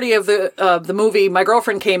majority of the movie. My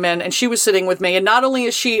girlfriend came in and she was sitting with me, and not only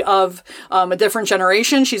is she of a different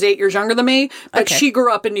generation, she's 8 years younger than me, but she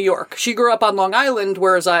grew up in New York. She grew up on Long Island,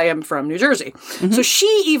 whereas I am from New Jersey. Mm-hmm. So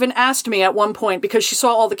she even asked me at one point, because she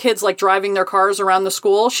saw all the kids like driving their cars around the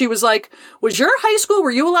school, she was like, was your high school, were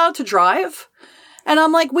you allowed to drive? And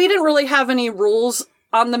I'm like, we didn't really have any rules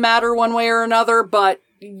on the matter one way or another, but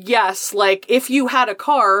yes, like, if you had a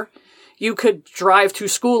car, you could drive to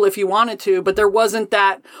school if you wanted to, but there wasn't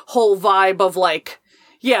that whole vibe of, like,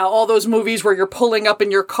 all those movies where you're pulling up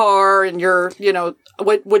in your car and you're,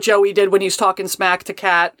 what Joey did when he's talking smack to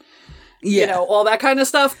Kat, all that kind of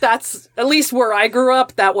stuff. That's, at least where I grew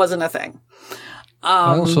up, that wasn't a thing.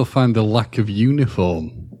 I also find the lack of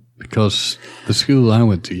uniform. Because the school I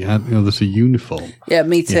went to, you had, there's a uniform. Yeah,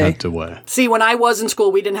 me too. You had to wear. See, when I was in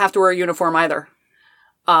school, we didn't have to wear a uniform either.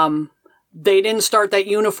 They didn't start that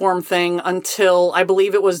uniform thing until, I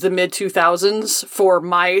believe it was the mid-2000s for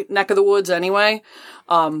my neck of the woods anyway.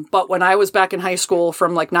 But when I was back in high school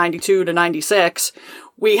from like 92 to 96,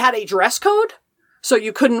 we had a dress code. So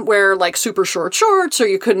you couldn't wear like super short shorts, or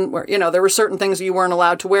you couldn't wear, there were certain things you weren't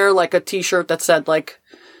allowed to wear, like a t-shirt that said like,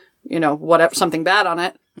 whatever, something bad on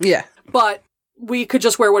it. Yeah. But we could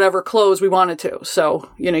just wear whatever clothes we wanted to. So,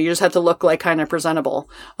 you just had to look like kind of presentable.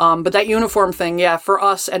 But that uniform thing, for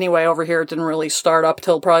us anyway, over here, it didn't really start up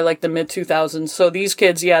till probably like the mid 2000s. So these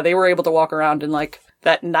kids, they were able to walk around in like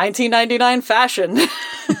that 1999 fashion.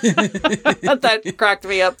 That cracked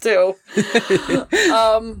me up too.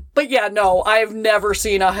 But no, I've never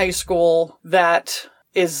seen a high school that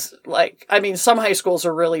is like, I mean, some high schools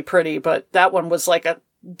are really pretty, but that one was like a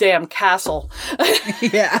damn castle.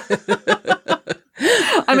 Yeah.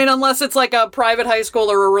 I mean, unless it's like a private high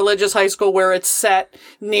school or a religious high school where it's set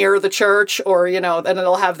near the church, or, you know, then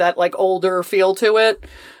it'll have that like older feel to it.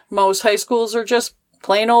 Most high schools are just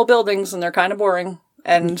plain old buildings and they're kind of boring.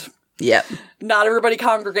 And yep. Not everybody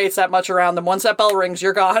congregates that much around them. Once that bell rings,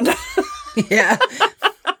 you're gone. Yeah.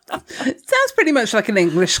 Sounds pretty much like an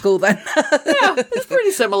English school then. Yeah, it's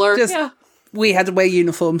pretty similar. We had to wear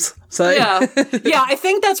uniforms. So yeah. Yeah, I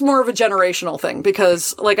think that's more of a generational thing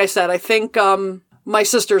because, like I said, I think my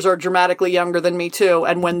sisters are dramatically younger than me too.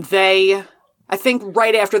 And when I think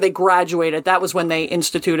right after they graduated, that was when they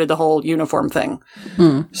instituted the whole uniform thing.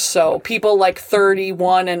 So people like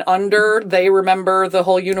 31 and under, they remember the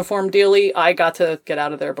whole uniform dealie. I got to get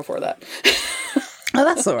out of there before that. Oh,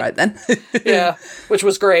 that's all right then. Yeah, which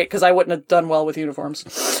was great because I wouldn't have done well with uniforms.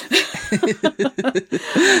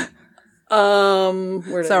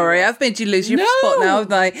 Sorry, I've made you lose your spot now,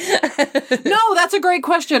 haven't I? No, that's a great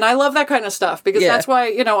question. I love that kind of stuff because that's why,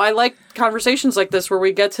 you know, I like conversations like this where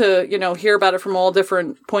we get to, you know, hear about it from all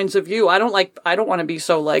different points of view. I don't want to be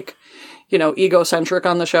so like, you know, egocentric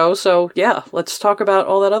on the show. So yeah, let's talk about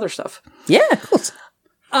all that other stuff. Yeah, of course.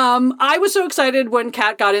 I was so excited when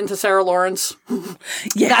Kat got into Sarah Lawrence.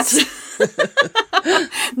 Yes.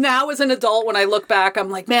 Now as an adult, when I look back, I'm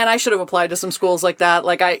like, man, I should have applied to some schools like that.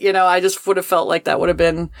 Like I just would have felt like that would have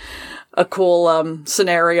been a cool,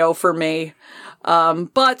 scenario for me.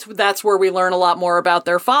 But that's where we learn a lot more about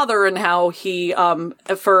their father and how he,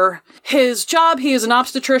 for his job, he is an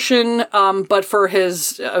obstetrician, but for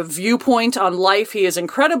his viewpoint on life, he is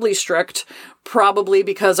incredibly strict. Probably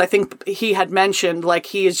because I think he had mentioned, like,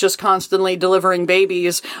 he is just constantly delivering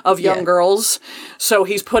babies of young girls. So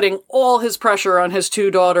he's putting all his pressure on his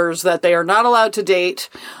two daughters that they are not allowed to date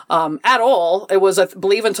at all. It was, I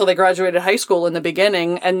believe, until they graduated high school in the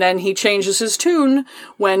beginning. And then he changes his tune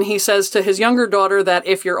when he says to his younger daughter that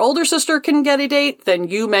if your older sister can get a date, then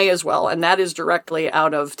you may as well. And that is directly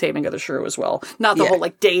out of Taming of the Shrew as well. Not the whole,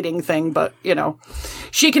 like, dating thing, but, you know,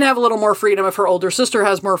 she can have a little more freedom if her older sister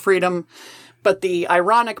has more freedom. But the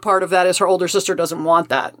ironic part of that is her older sister doesn't want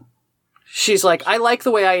that. She's like, I like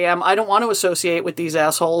the way I am. I don't want to associate with these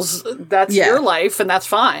assholes. That's your life, and that's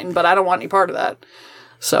fine, but I don't want any part of that.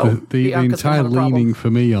 So the entire leaning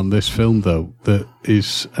for me on this film, though, that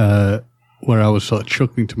is where I was sort of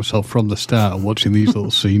chuckling to myself from the start and watching these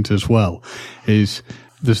little scenes as well, is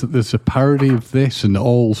there's a parody of this and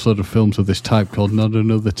all sort of films of this type called Not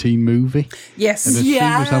Another Teen Movie. Yes. And as soon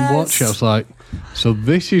as I'm watching, I was like, so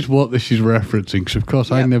this is what this is referencing. Because, of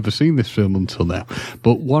course, I'd never seen this film until now.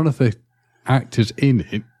 But one of the actors in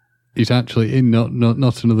it is actually in Not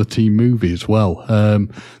Another Teen Movie as well.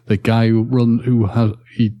 The guy and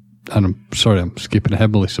I'm sorry, I'm skipping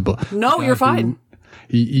ahead, Melissa, but... No, you're fine.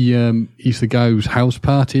 He's the guy whose house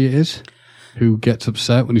party it is, who gets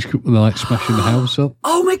upset when they're like smashing the house up.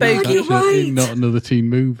 Oh my God, you're right. In Not Another Teen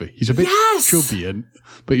Movie. He's a bit chubby,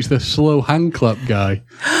 but he's the slow hand clap guy.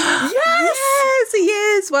 Yes, he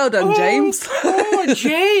is. Well done, James.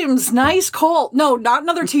 James, nice call. No, Not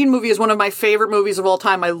Another Teen Movie is one of my favorite movies of all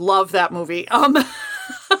time. I love that movie. But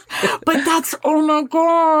that's, oh my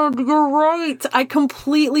God, you're right. I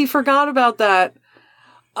completely forgot about that.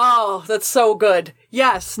 Oh, that's so good.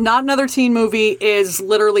 Yes, Not Another Teen Movie is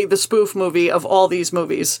literally the spoof movie of all these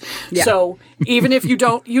movies. Yeah. So even if you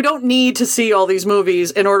don't need to see all these movies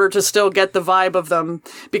in order to still get the vibe of them,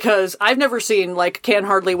 because I've never seen, like, Can't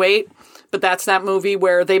Hardly Wait, but that's that movie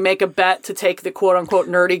where they make a bet to take the quote unquote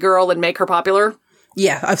nerdy girl and make her popular.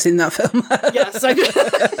 Yeah, I've seen that film. Yes, I did.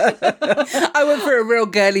 I went for a real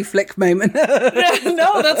girly flick moment.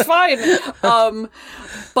 No, that's fine.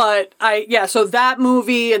 But so that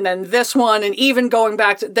movie and then this one, and even going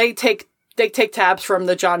back to, they take tabs from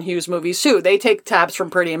the John Hughes movies too. They take tabs from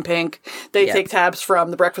Pretty in Pink. They take tabs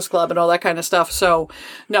from The Breakfast Club and all that kind of stuff. So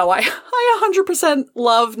no, I 100%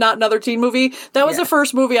 love Not Another Teen Movie. That was the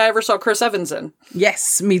first movie I ever saw Chris Evans in.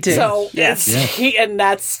 Yes, me too. So that's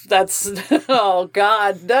oh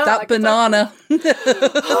God, no, that banana.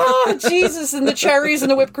 Oh Jesus, and the cherries and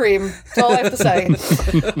the whipped cream. That's all I have to say.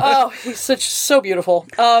 Oh, he's so beautiful.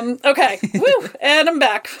 Okay, woo, and I'm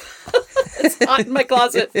back. It's hot in my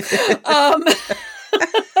closet.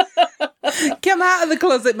 Come out of the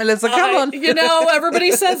closet, Melissa. Come on. You know,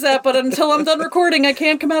 everybody says that, but until I'm done recording, I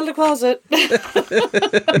can't come out of the closet.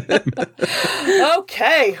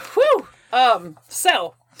 Okay. Whew.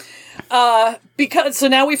 So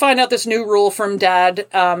now we find out this new rule from Dad.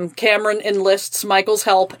 Cameron enlists Michael's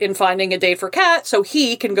help in finding a date for Kat so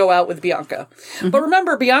he can go out with Bianca. Mm-hmm. But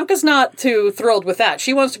remember, Bianca's not too thrilled with that.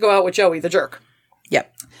 She wants to go out with Joey the jerk. Yep.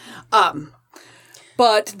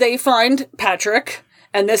 But they find Patrick,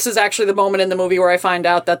 and this is actually the moment in the movie where I find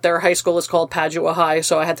out that their high school is called Padua High,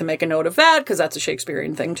 so I had to make a note of that, because that's a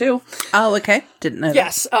Shakespearean thing, too. Oh, okay. Didn't know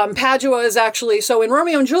yes, that. Yes, Padua is actually... So in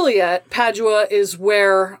Romeo and Juliet, Padua is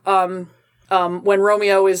where, when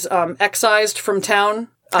Romeo is excised from town...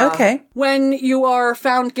 okay. When you are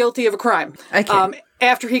found guilty of a crime. Okay.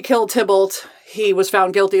 After he killed Tybalt, he was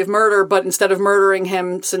found guilty of murder, but instead of murdering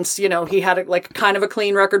him, since, you know, he had kind of a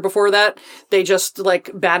clean record before that, they just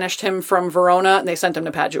banished him from Verona and they sent him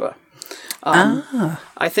to Padua.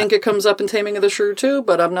 I think it comes up in Taming of the Shrew too,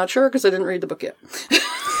 but I'm not sure because I didn't read the book yet.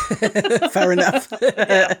 Fair enough.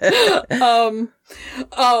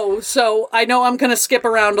 So I know I'm going to skip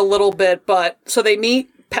around a little bit, but so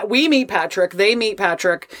we meet Patrick, they meet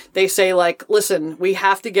Patrick, they say listen, we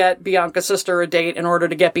have to get Bianca's sister a date in order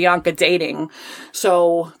to get Bianca dating.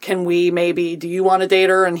 So can we do you want to date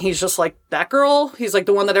her? And he's just like, that girl? He's like,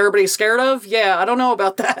 the one that everybody's scared of? Yeah, I don't know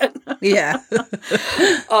about that. Yeah.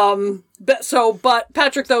 But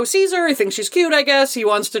Patrick though sees her, he thinks she's cute, I guess. He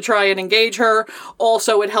wants to try and engage her.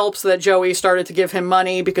 Also, it helps that Joey started to give him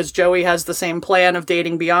money because Joey has the same plan of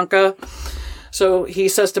dating Bianca. So he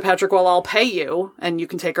says to Patrick, well, I'll pay you and you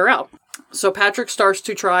can take her out. So Patrick starts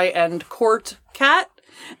to try and court Kat.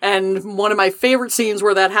 And one of my favorite scenes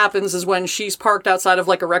where that happens is when she's parked outside of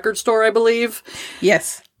a record store, I believe.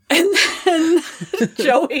 Yes. And then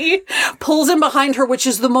Joey pulls in behind her, which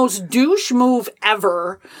is the most douche move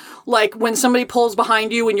ever. When somebody pulls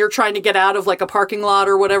behind you and you're trying to get out of a parking lot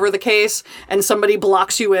or whatever the case, and somebody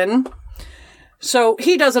blocks you in. So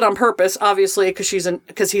he does it on purpose, obviously, because he's an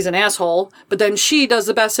asshole. But then she does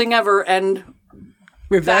the best thing ever and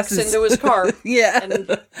backs into his car. Yeah.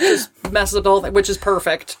 And just messes up the whole thing, which is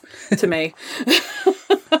perfect to me.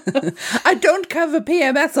 I don't cover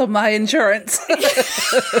PMS on my insurance.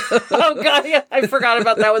 Oh, God, yeah. I forgot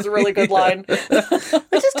about that. That was a really good line. I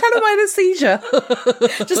just tell him I had a seizure.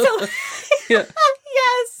 Just tell him. Yeah.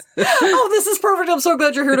 Yes. Oh, this is perfect. I'm so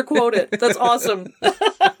glad you're here to quote it. That's awesome.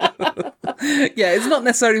 Yeah, it's not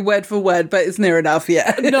necessarily word for word, but it's near enough,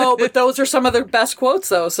 yeah. No, but those are some of their best quotes,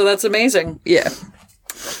 though, so that's amazing. Yeah.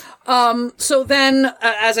 So then,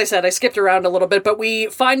 as I said, I skipped around a little bit, but we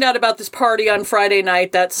find out about this party on Friday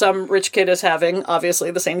night that some rich kid is having. Obviously,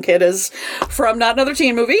 the same kid as from Not Another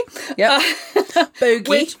Teen Movie. Yep.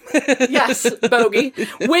 Bogey. Yes, Bogey.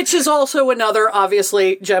 Which is also another,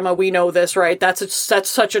 obviously, Gemma, we know this, right? That's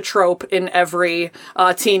such a trope in every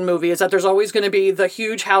teen movie, is that there's always going to be the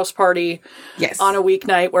huge house party on a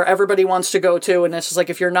weeknight where everybody wants to go to, and it's just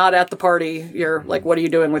if you're not at the party, you're what are you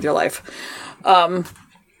doing with your life?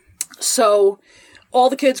 So all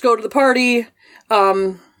the kids go to the party.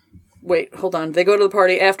 Wait, hold on. They go to the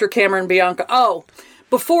party after Cameron and Bianca. Oh,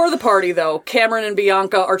 before the party, though, Cameron and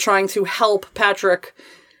Bianca are trying to help Patrick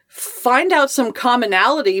find out some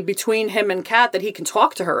commonality between him and Kat that he can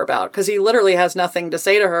talk to her about, because he literally has nothing to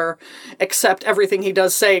say to her, except everything he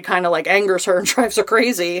does say kind of angers her and drives her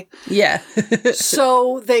crazy. Yeah.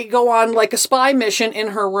 So they go on a spy mission in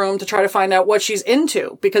her room to try to find out what she's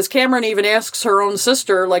into, because Cameron even asks her own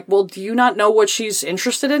sister, well, do you not know what she's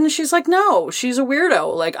interested in? And she's like, no, she's a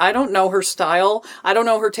weirdo. I don't know her style. I don't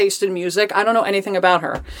know her taste in music. I don't know anything about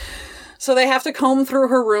her. So they have to comb through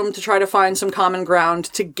her room to try to find some common ground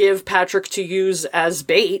to give Patrick to use as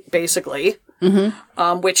bait, basically.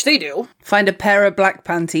 Mm-hmm. Which they do. Find a pair of black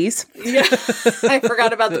panties. Yeah, I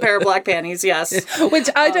forgot about the pair of black panties, yes. Which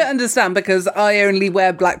I don't understand, because I only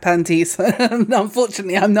wear black panties.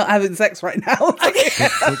 Unfortunately, I'm not having sex right now.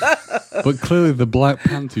 But clearly the black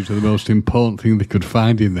panties are the most important thing they could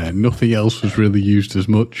find in there. Nothing else was really used as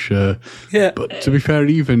much. Yeah. But to be fair,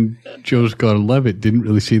 even Joseph Gordon-Levitt didn't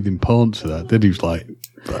really see the importance of that, did he? He was like,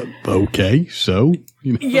 okay, so...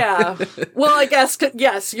 Yeah. Well, I guess,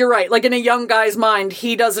 yes, you're right. In a young guy's mind,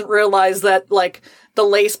 he doesn't realize that, the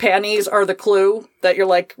lace panties are the clue that you're,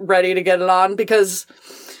 ready to get it on, because,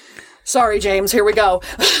 sorry, James, here we go.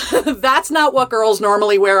 That's not what girls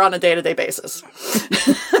normally wear on a day-to-day basis.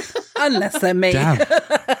 Unless they're me. Damn. But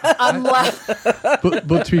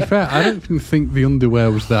to be fair, I don't even think the underwear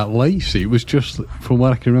was that lacy. It was just, from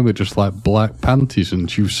what I can remember, just black panties, and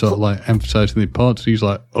she was sort of emphasising the importance. He's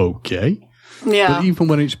like, okay. Yeah. But even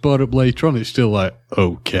when it's brought up later on, it's still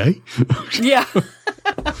okay. Yeah.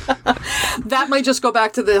 That might just go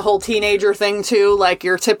back to the whole teenager thing, too.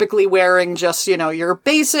 You're typically wearing just, your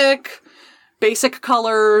basic basic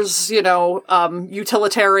colors,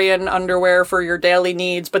 utilitarian underwear for your daily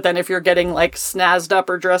needs. But then if you're getting like snazzed up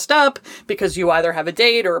or dressed up because you either have a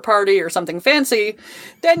date or a party or something fancy,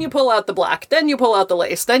 then you pull out the black, then you pull out the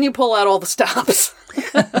lace, then you pull out all the stops.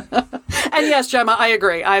 And yes, Gemma, I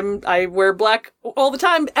agree. I wear black all the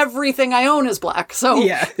time. Everything I own is black. So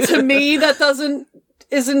to me, that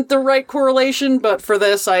isn't the right correlation, but for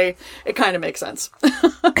this, it kind of makes sense.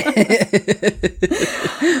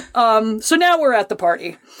 So now we're at the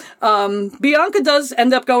party. Bianca does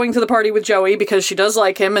end up going to the party with Joey because she does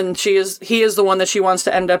like him, and he is the one that she wants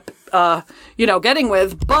to end up, getting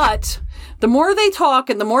with. But the more they talk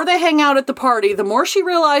and the more they hang out at the party, the more she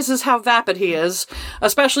realizes how vapid he is,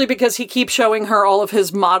 especially because he keeps showing her all of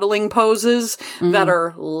his modeling poses that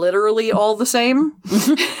are literally all the same.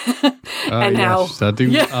 And how I do.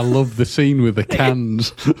 Yeah. I love the scene with the cans.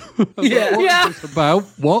 What's this about?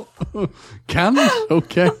 What? Cans?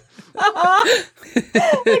 Okay.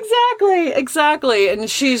 Exactly. And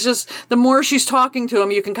she's just, the more she's talking to him,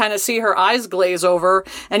 you can kind of see her eyes glaze over.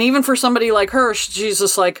 And even for somebody like her, she's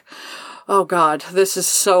just like, oh God, this is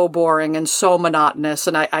so boring and so monotonous.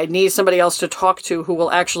 And I need somebody else to talk to who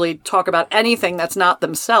will actually talk about anything that's not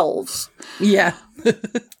themselves. Yeah.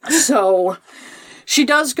 So she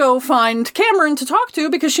does go find Cameron to talk to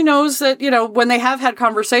because she knows that, when they have had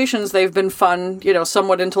conversations, they've been fun,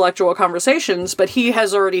 somewhat intellectual conversations, but he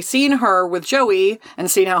has already seen her with Joey and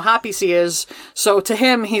seen how happy she is. So to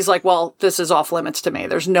him, he's like, well, this is off limits to me.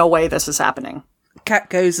 There's no way this is happening. Kat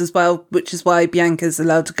goes as well, which is why Bianca's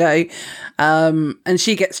allowed to go. And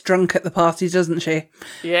she gets drunk at the party, doesn't she?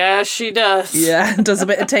 Yeah, she does. Yeah, does a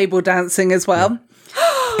bit of table dancing as well.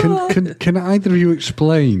 Can either of you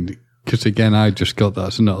explain? Because again, I just got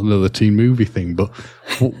that's not another teen movie thing. But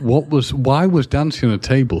why was dancing on a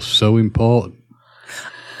table so important?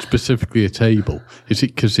 Specifically a table. Is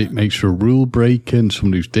it because it makes for a rule breaker and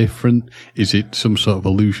someone who's different? Is it some sort of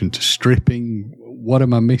allusion to stripping? What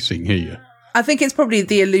am I missing here? I think it's probably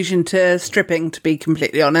the allusion to stripping, to be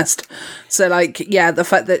completely honest. So, the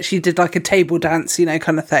fact that she did like a table dance,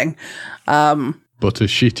 kind of thing. But a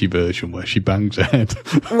shitty version where she bangs her head.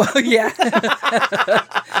 Well, yeah.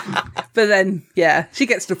 But then, she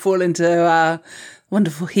gets to fall into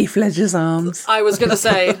wonderful Heath Ledger's arms. I was going to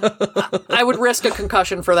say, I would risk a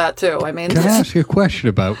concussion for that too. I mean, can I ask you a question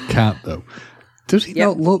about Kat, though? Does it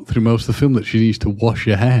not look through most of the film that she needs to wash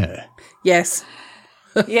her hair? Yes.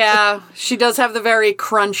 Yeah, she does have the very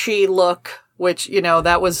crunchy look, which,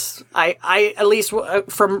 that was, I at least I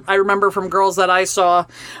remember from girls that I saw,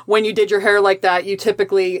 when you did your hair like that, you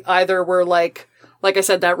typically either were like I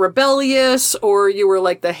said, that rebellious, or you were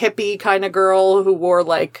like the hippie kind of girl who wore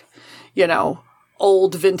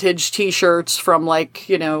old vintage t-shirts from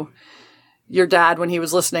your dad when he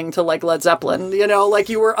was listening to Led Zeppelin,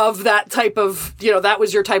 you were of that type of, that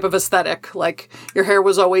was your type of aesthetic. Like your hair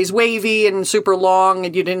was always wavy and super long,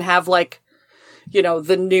 and you didn't have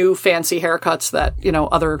the new fancy haircuts that,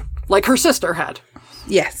 other, like her sister had.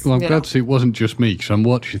 Yes. Well, I'm glad to see it wasn't just me, because I'm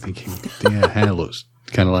watching thinking, their hair looks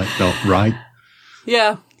kind of not right.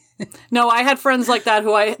 Yeah. No, I had friends like that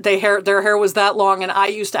who their hair was that long, and I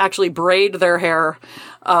used to actually braid their hair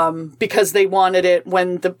because they wanted it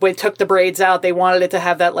when they took the braids out. They wanted it to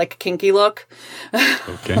have that kinky look.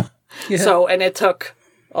 Okay. Yeah. So, and it took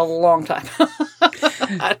a long time.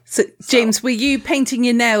 So, James, were you painting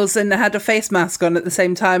your nails and had a face mask on at the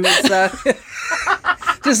same time as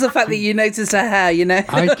just the fact that you noticed her hair,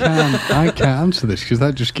 I can't answer this because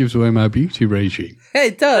that just gives away my beauty regime.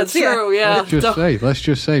 It does. That's true, yeah. Let's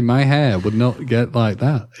just say my hair would not get like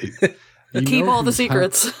that. Keep all the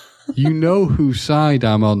secrets. You know whose side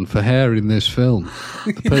I'm on for hair in this film.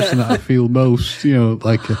 The person that I feel most,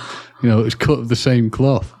 is cut of the same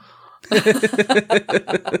cloth.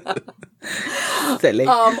 Silly.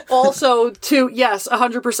 Also, too, yes,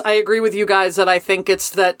 100%. I agree with you guys that I think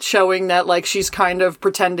it's that showing that she's kind of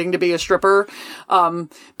pretending to be a stripper,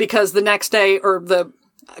 because the next day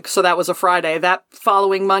so that was a Friday. That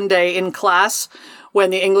following Monday in class,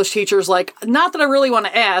 when the English teacher's like, not that I really want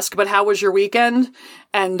to ask, but how was your weekend?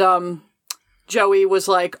 And Joey was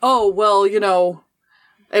like, oh, well,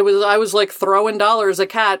 I was throwing dollars at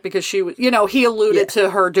Kat because she was, he alluded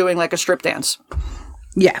to her doing a strip dance.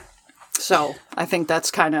 Yeah. So I think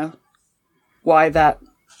that's kind of why that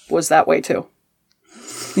was that way too.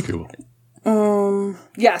 Cool.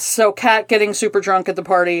 Yes. So Kat getting super drunk at the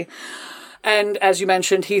party. And as you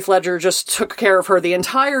mentioned, Heath Ledger just took care of her the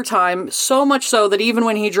entire time, so much so that even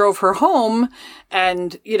when he drove her home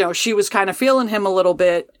and, she was kind of feeling him a little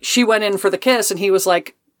bit, she went in for the kiss and he was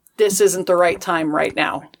like, this isn't the right time right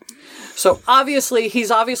now. So he's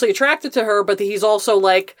obviously attracted to her, but he's also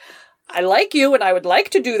like, I like you and I would like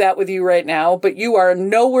to do that with you right now, but you are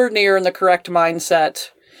nowhere near in the correct mindset.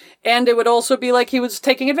 And it would also be like he was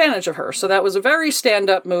taking advantage of her. So that was a very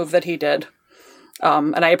stand-up move that he did.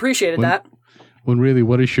 And I appreciated that. When really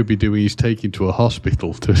what he should be doing is taking to a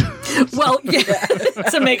hospital to... Well, yeah,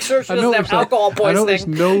 to make sure she doesn't have alcohol poisoning. I noticed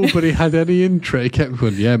nobody had any interest. It kept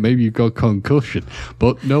going, yeah, maybe you've got concussion.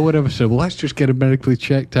 But no one ever said, well, let's just get her medically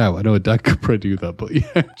checked out. I know a dad could probably do that, but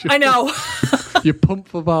yeah. I know. You pump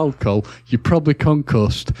full of alcohol, you're probably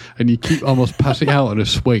concussed, and you keep almost passing out on a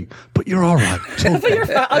swing. But you're all right. But you're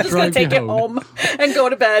fine. I'm just going to take it home and go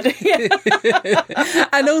to bed. Yeah.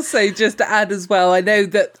 And also, just to add as well, I know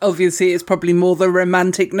that obviously it's probably more the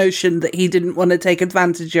romantic notion that he didn't want to take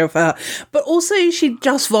advantage of her, but also she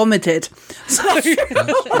just vomited. So if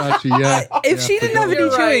she didn't have any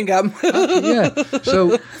chewing gum. Yeah.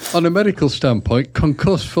 So on a medical standpoint,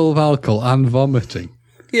 concussed, full of alcohol and vomiting.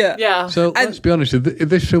 Yeah. So let's be honest, if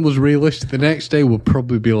this film was realistic, the next day would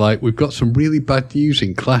probably be like, we've got some really bad news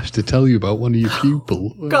in class to tell you about one of your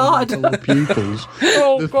pupils. Pupils.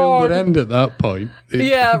 The film would end at that point.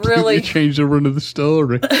 It really. Change the run of the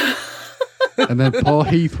story. And then poor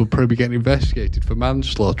Heath would probably get investigated for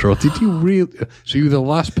manslaughter. Or did you really? So you were the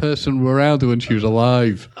last person around her when she was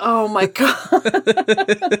alive. Oh my God.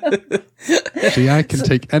 See, I can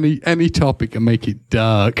take any topic and make it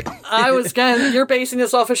dark. You're basing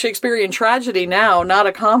this off a Shakespearean tragedy now, not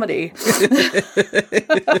a comedy.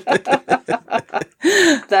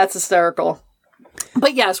 That's hysterical.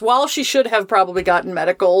 But yes, while she should have probably gotten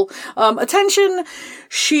medical attention,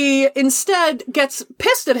 she instead gets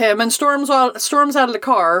pissed at him and storms out of the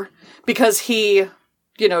car because he,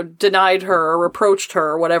 denied her or reproached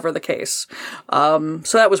her or whatever the case. So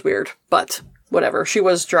that was weird, but whatever. She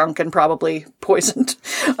was drunk and probably poisoned.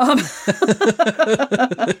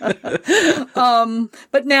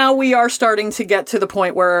 But now we are starting to get to the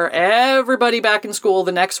point where everybody back in school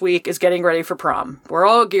the next week is getting ready for prom. We're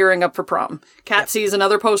all gearing up for prom. Kat sees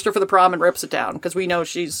another poster for the prom and rips it down because we know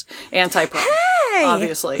she's anti-prom. Hey!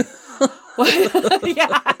 Obviously.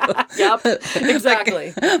 Yeah. Yep.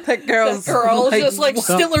 Exactly. That girl just like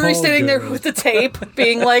Stillery sitting there with the tape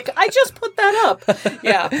being like, I just put that up.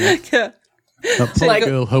 Yeah. That poor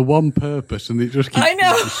girl, her one purpose, and it just keeps being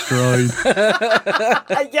destroyed.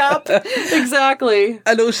 Yep, exactly.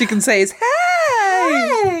 And all she can say is,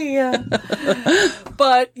 hey!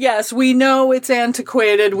 But yes, we know it's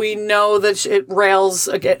antiquated. We know that it rails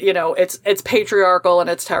again. It's patriarchal and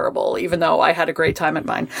it's terrible. Even though I had a great time at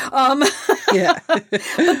mine. Yeah. But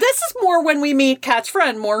this is more when we meet Kat's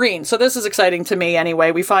friend Maureen. So this is exciting to me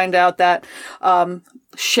anyway. We find out that.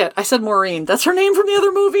 Shit, I said Maureen. That's her name from the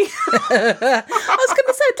other movie. I was going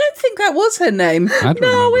to say, I don't think that was her name. I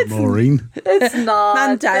don't remember Maureen. It's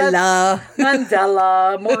not.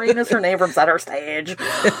 Mandela. Maureen is her name from Center Stage.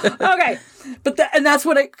 Okay. And that's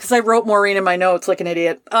what because I wrote Maureen in my notes like an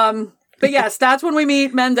idiot. But yes, that's when we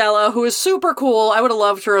meet Mandela, who is super cool. I would have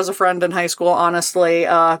loved her as a friend in high school, honestly,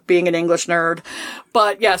 being an English nerd.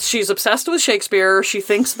 But yes, she's obsessed with Shakespeare. She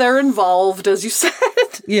thinks they're involved, as you said.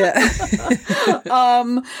 Yeah.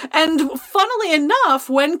 And funnily enough,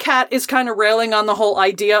 when Kat is kind of railing on the whole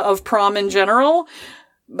idea of prom in general,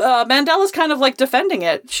 Mandela's kind of like defending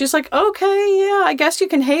it. She's like, okay, yeah, I guess you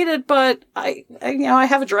can hate it, but I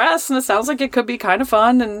have a dress and it sounds like it could be kind of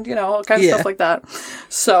fun and, all kinds of stuff like that.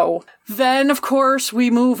 So then, of course, we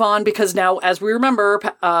move on because now, as we remember,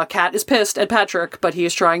 Kat is pissed at Patrick, but he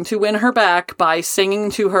is trying to win her back by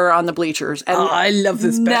singing to her on the bleachers. And I love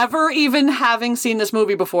this bit. Never even having seen this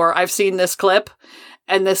movie before, I've seen this clip.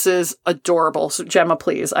 And this is adorable. So, Gemma,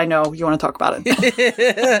 please. I know you want to talk about it.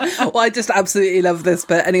 Well, I just absolutely love this.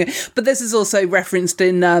 But anyway, but this is also referenced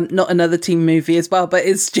in not another teen movie as well. But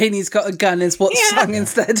it's Janie's Got a Gun is what's sung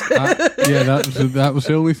instead. That was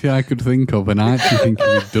the only thing I could think of. And I actually think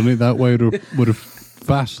if you'd done it that way, it would have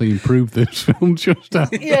vastly improved this film just now.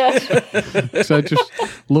 Yeah. So I just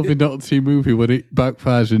love a not a teen movie when it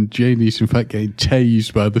backfires and Janie's in fact getting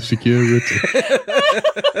tased by the security.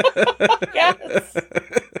 Yes.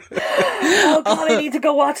 Oh God, I need to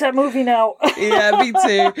go watch that movie now. Yeah, me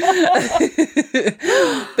too.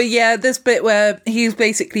 But yeah, this bit where he's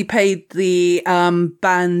basically paid the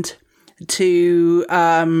band to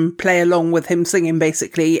play along with him singing,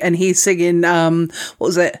 basically, and he's singing what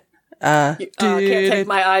was it? Can't take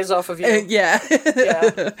my eyes off of you. So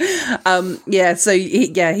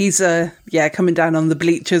he's coming down on the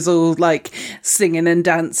bleachers all like singing and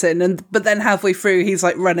dancing, but then halfway through he's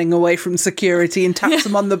like running away from security and taps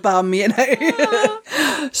him on the bum,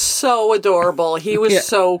 So adorable. He was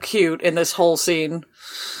so cute in this whole scene.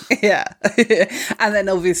 Yeah. And then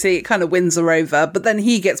obviously it kind of wins her over, but then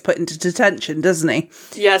he gets put into detention, doesn't he?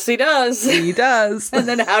 Yes, he does. He does. And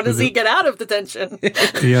then how does he get out of detention?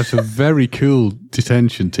 He has a very cool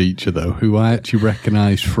detention teacher, though, who I actually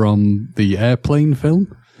recognise from the Airplane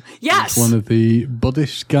film. Yes. He's one of the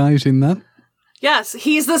Buddhist guys in that. Yes,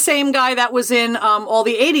 he's the same guy that was in all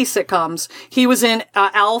the 80s sitcoms. He was in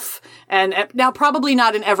Alf, and now probably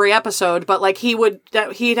not in every episode, but like he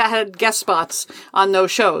had guest spots on those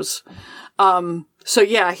shows. So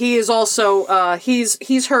yeah, he is also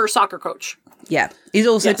he's her soccer coach. Yeah. He's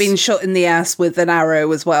also been shot in the ass with an arrow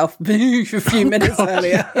as well a few minutes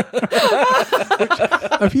earlier.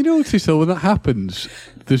 Have you noticed, though, when that happens,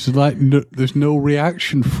 there's there's no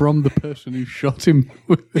reaction from the person who shot him?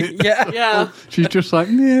 Yeah. She's just like,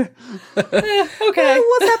 yeah. Okay.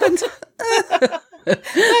 What's happened?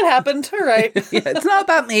 That happened. All right. Yeah, it's not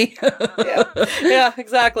about me. Yeah,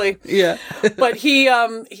 exactly. Yeah. But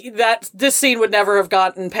this scene would never have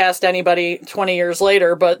gotten past anybody 20 years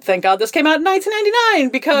later, but thank God this came out in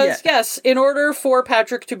 1999 because, yes, in order for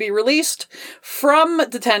Patrick to be released from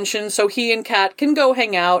detention so he and Kat can go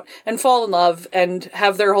hang out and fall in love and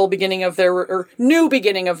have their whole new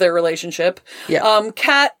beginning of their relationship,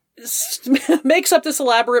 Kat makes up this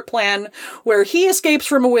elaborate plan where he escapes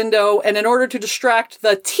from a window, and in order to distract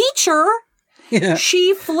the teacher,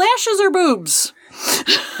 she flashes her boobs.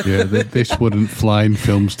 Yeah, this wouldn't fly in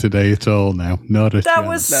films today at all now. Not a chance. That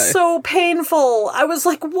was so painful. I was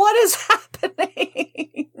like, what is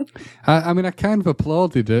happening? I mean, I kind of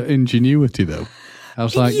applauded her ingenuity, though. I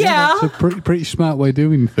was like, that's a pretty smart way of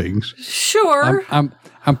doing things. Sure.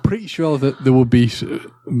 I'm pretty sure that there would be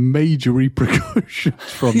major repercussions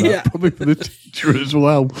from that, probably for the teacher as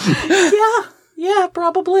well. Yeah,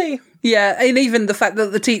 probably. Yeah, and even the fact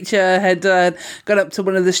that the teacher had gone up to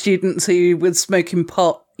one of the students who was smoking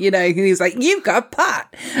pot, and he's like, "You've got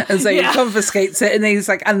pot," and so he confiscates it, and he's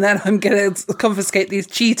like, "And then I'm going to confiscate these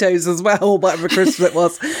Cheetos as well, or whatever crisp it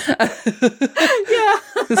was."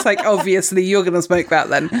 It's like, obviously, you're going to smoke that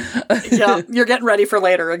then. Yeah, you're getting ready for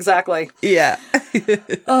later, exactly. Yeah.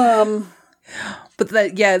 But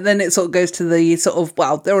then it sort of goes to the sort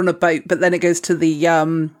of, they're on a boat, but then it goes to the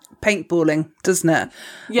paintballing, doesn't it?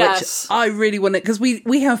 Yes. Which I really want it, because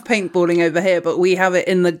we have paintballing over here, but we have it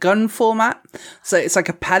in the gun format. So it's like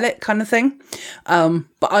a pellet kind of thing.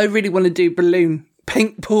 But I really want to do balloon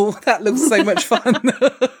paintball. That looks so much fun.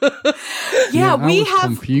 I was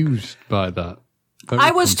confused by that.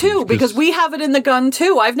 I was too, because we have it in the gun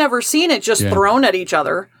too. I've never seen it just thrown at each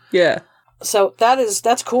other. Yeah. So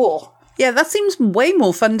that's cool. Yeah, that seems way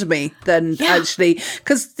more fun to me than actually,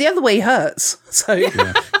 because the other way hurts. So I've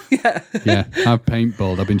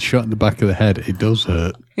paintballed. I've been shot in the back of the head. It does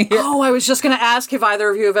hurt. Yeah. Oh, I was just going to ask if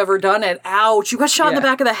either of you have ever done it. Ouch! You got shot in the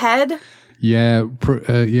back of the head. Yeah,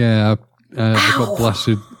 I got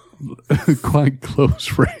blasted quite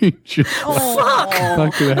close range. Fuck!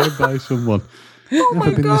 Back of the head by someone. Oh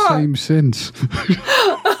Never been the same since.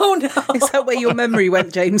 Oh no! Is that where your memory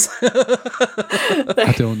went, James?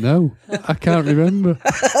 I don't know. I can't remember.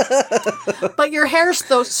 But your hair's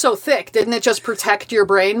so thick. Didn't it just protect your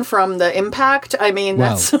brain from the impact? I mean,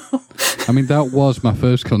 that was my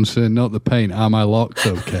first concern, not the pain. Are my locks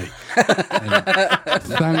okay? And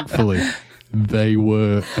thankfully, they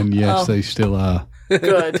were, and yes, they still are.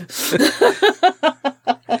 Good.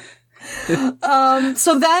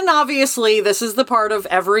 So then, obviously, this is the part of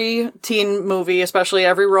every teen movie, especially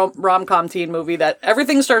every rom-com teen movie, that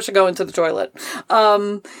everything starts to go into the toilet.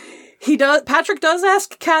 Patrick does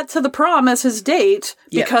ask Kat to the prom as his date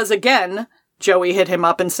because, again, Joey hit him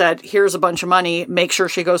up and said, "Here's a bunch of money. Make sure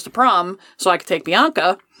she goes to prom so I can take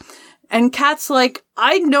Bianca." And Kat's like,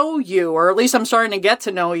 "I know you, or at least I'm starting to get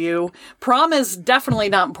to know you. Prom is definitely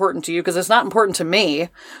not important to you because it's not important to me.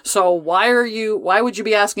 So why would you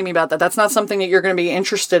be asking me about that? That's not something that you're going to be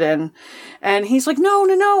interested in." And he's like, no,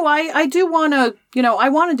 I do want to, I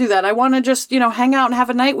want to do that. I want to just, hang out and have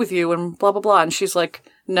a night with you and blah, blah, blah. And she's like,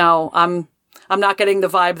 "No, I'm not getting the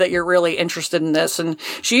vibe that you're really interested in this." And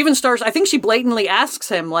she even starts, I think she blatantly asks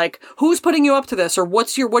him, like, "Who's putting you up to this? Or what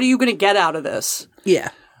are you going to get out of this?" Yeah.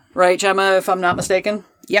 Right, Gemma, if I'm not mistaken?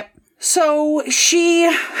 Yep. So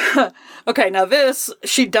she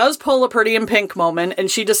does pull a Pretty in Pink moment,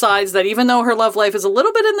 and she decides that even though her love life is a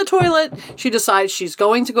little bit in the toilet, she decides she's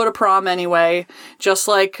going to go to prom anyway, just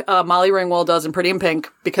like Molly Ringwald does in Pretty in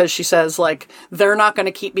Pink, because she says, like, they're not going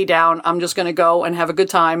to keep me down. I'm just going to go and have a good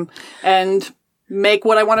time and make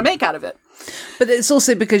what I want to make out of it. But it's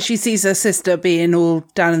also because she sees her sister being all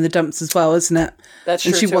down in the dumps as well, isn't it? That's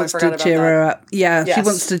true. And she wants to cheer her up. Yeah, yes. She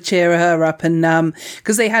wants to cheer her up, and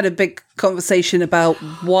because they had a big conversation about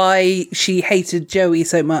why she hated Joey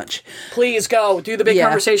so much. Please go. Do the big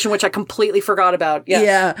conversation, which I completely forgot about. Yes.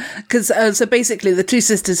 Yeah, because so basically the two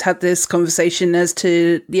sisters had this conversation as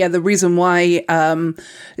to, the reason why,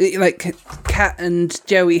 like, Kat and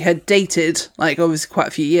Joey had dated, like, obviously quite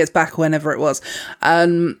a few years back, whenever it was.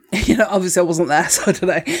 Obviously I wasn't there, so I don't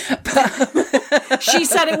know. But she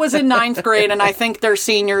said it was in 9th grade, and I think they're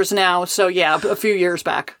seniors now, so yeah, a few years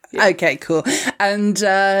back. Yeah. Okay, cool. And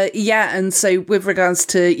and so with regards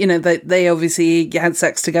to, they obviously had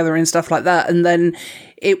sex together and stuff like that, and then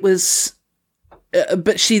it was,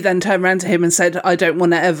 but she then turned around to him and said, I don't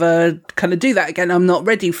want to ever kind of do that again. I'm not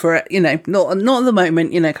ready for it, not at the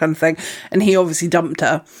moment, kind of thing. And he obviously dumped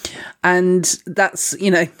her. And that's,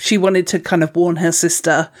 she wanted to kind of warn her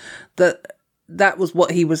sister that that was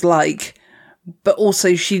what he was like. But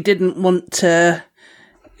also she didn't want to,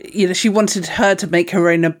 she wanted her to make her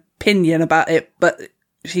own opinion about it, but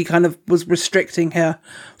she kind of was restricting her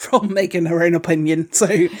from making her own opinion. So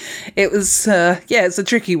it was, it's a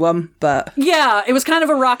tricky one, but... Yeah, it was kind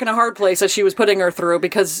of a rock and a hard place as she was putting her through,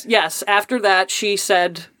 because, yes, after that, she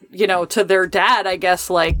said, to their dad, I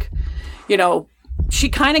guess, like, she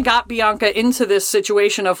kind of got Bianca into this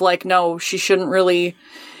situation of, like, no, she shouldn't really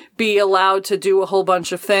be allowed to do a whole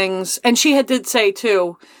bunch of things. And she did say,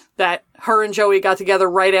 too, that her and Joey got together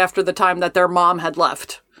right after the time that their mom had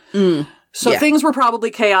left. So things were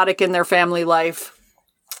probably chaotic in their family life.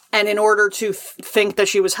 And in order to think that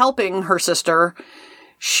she was helping her sister,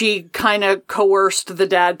 she kind of coerced the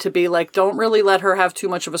dad to be like, don't really let her have too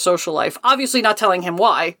much of a social life. Obviously not telling him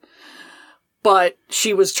why, but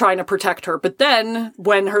she was trying to protect her. But then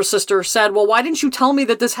when her sister said, well, why didn't you tell me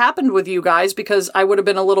that this happened with you guys? Because I would have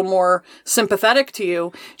been a little more sympathetic to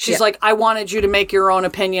you. She's like, I wanted you to make your own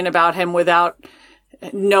opinion about him without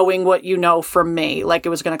knowing what you know from me, like it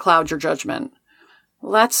was going to cloud your judgment.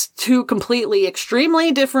 Well, that's two completely,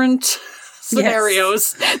 extremely different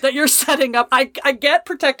scenarios that you're setting up. I get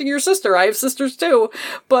protecting your sister. I have sisters too,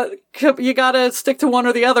 but you got to stick to one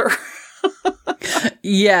or the other.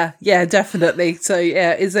 Yeah, definitely. So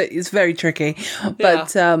it's very tricky, but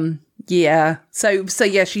So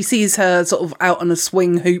she sees her sort of out on a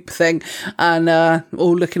swing hoop thing and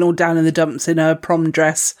all looking all down in the dumps in her prom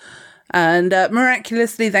dress. And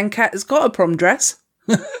miraculously, then Kat has got a prom dress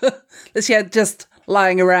that she had just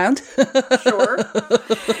lying around. Sure.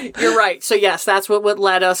 You're right. So, yes, that's what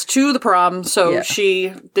led us to the prom. So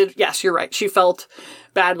she did. Yes, you're right. She felt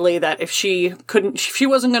badly that if she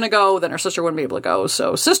wasn't going to go, then her sister wouldn't be able to go.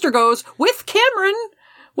 So sister goes with Cameron,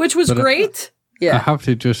 which was great. I have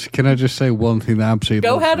to can I just say one thing that absolutely...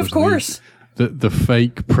 Go ahead, of course. The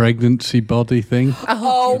fake pregnancy body thing.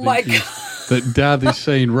 Oh my God. That Dad is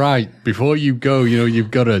saying, right, before you go,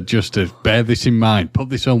 you've got to just bear this in mind. Put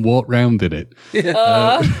this on, walk round in it.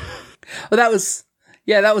 Well, that was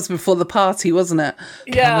before the party, wasn't it?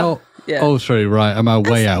 Yeah. Oh, sorry, right. I'm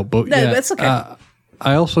way out. But that's okay.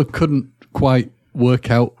 I also couldn't quite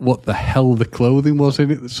work out what the hell the clothing was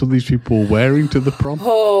in it that some of these people were wearing to the prom.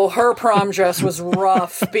 Oh, her prom dress was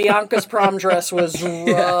rough. Bianca's prom dress was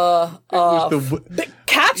rough.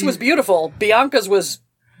 Kat's was beautiful. Bianca's was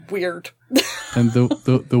weird. And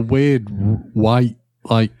the weird white,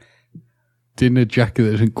 like, dinner jacket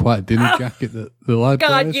that isn't quite a dinner jacket that the lad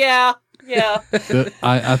wears. Yeah.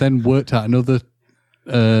 I then worked out not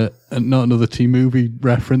another T-movie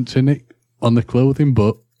reference in it on the clothing,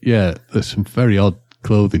 but yeah, there's some very odd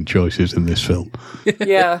clothing choices in this film.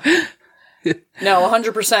 Yeah. No,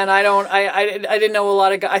 100%. I didn't know a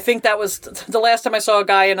lot of guys. I think that was the last time I saw a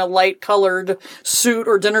guy in a light colored suit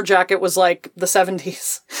or dinner jacket was like the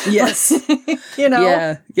 70s. Yes.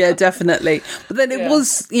 Yeah, definitely. But then it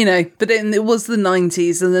was, it was the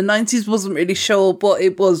 90s, and the 90s wasn't really sure what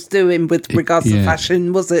it was doing with regards to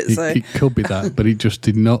fashion, was it? So it could be that, but it just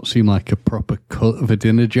did not seem like a proper cut of a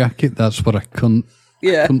dinner jacket. That's what I couldn't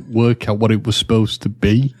work out what it was supposed to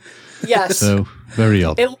be. Yes. So very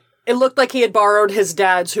odd. It looked like he had borrowed his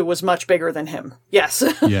dad's, who was much bigger than him. Yes.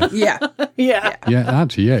 Yeah. Yeah. Yeah,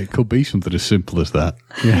 actually, it could be something as simple as that.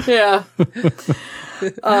 Yeah.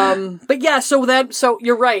 But yeah, so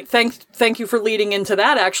you're right. Thank you for leading into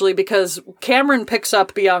that, actually, because Cameron picks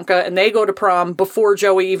up Bianca and they go to prom before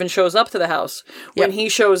Joey even shows up to the house. When he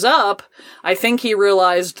shows up, I think he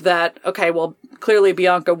realized that, okay, well, clearly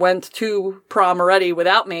Bianca went to prom already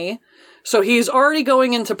without me. So he's already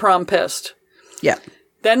going into prom pissed. Yeah.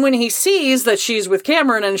 Then when he sees that she's with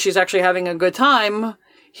Cameron and she's actually having a good time,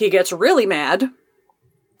 he gets really mad.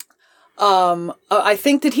 I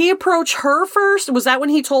think, did he approach her first? Was that when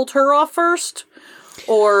he told her off first?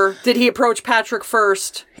 Or did he approach Patrick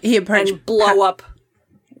first and blow up?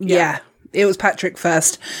 Yeah. It was Patrick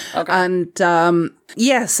first. Okay. And,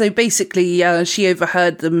 so basically, she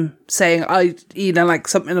overheard them saying, like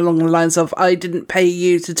something along the lines of, I didn't pay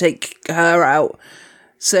you to take her out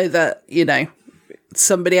so that,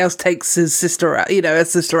 somebody else takes his sister out,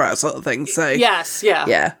 his sister out sort of thing. So yes. Yeah.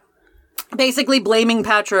 Yeah. Basically blaming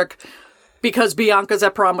Patrick because Bianca's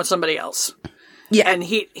at prom with somebody else. Yeah. And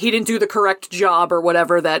he didn't do the correct job or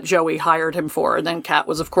whatever that Joey hired him for. And then Kat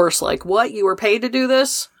was, of course, like, what? You were paid to do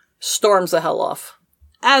this? Storms the hell off.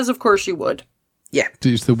 As, of course, you would. Yeah.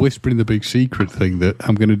 It's the whispering the big secret thing that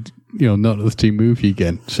I'm going to, not let the team move you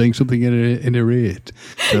again. Saying something in her ear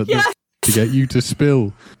yes. to get you to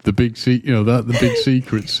spill the big the big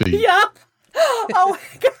secret scene. Yeah. Oh,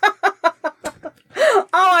 my God.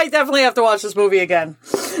 Oh, I definitely have to watch this movie again.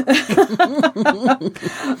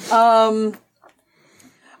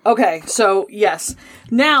 Okay, so yes.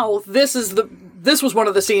 Now this was one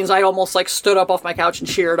of the scenes I almost like stood up off my couch and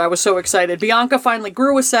cheered. I was so excited. Bianca finally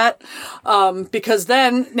grew a set, because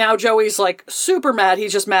then now Joey's like super mad.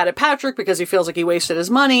 He's just mad at Patrick because he feels like he wasted his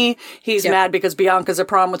money. He's mad because Bianca's at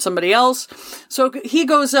prom with somebody else. So he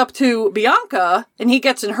goes up to Bianca and he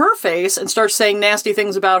gets in her face and starts saying nasty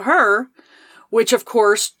things about her, which of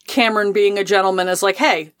course Cameron, being a gentleman, is like,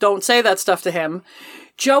 hey, don't say that stuff to him.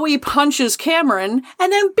 Joey punches Cameron,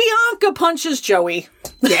 and then Bianca punches Joey.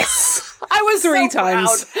 Yes. I was 3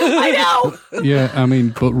 times. I know. Yeah, I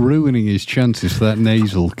mean, but ruining his chances for that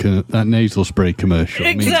nasal spray commercial.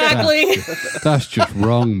 Exactly. I mean, that's just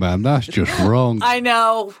wrong, man. That's just wrong. I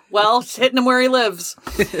know. Well, it's hitting him where he lives.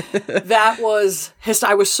 That was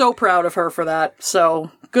I was so proud of her for that.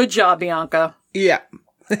 So good job, Bianca. Yeah.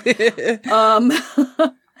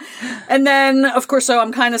 And then, of course, so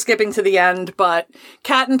I'm kind of skipping to the end, but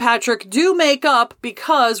Kat and Patrick do make up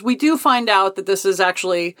because we do find out that this is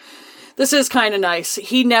kind of nice.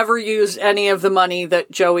 He never used any of the money that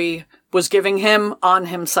Joey was giving him on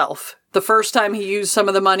himself. The first time he used some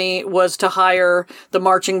of the money was to hire the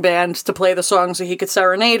marching band to play the song so he could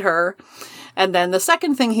serenade her. And then the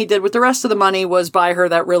second thing he did with the rest of the money was buy her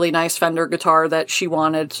that really nice Fender guitar that she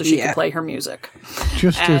wanted so she could play her music.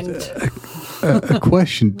 Just a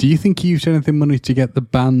question. Do you think he used anything money to get the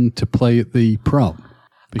band to play at the prom?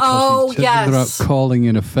 Because he said about calling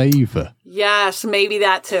in a favour. Yes, maybe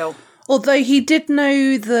that too. Although he did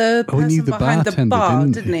know the person behind the bar,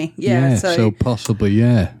 didn't he? Yeah, so possibly,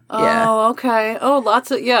 yeah. Oh, okay. Oh,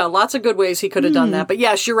 lots of good ways he could have done that. But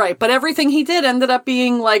yes, you're right. But everything he did ended up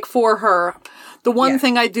being like for her. The one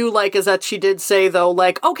thing I do like is that she did say, though,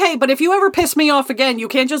 like, okay, but if you ever piss me off again, you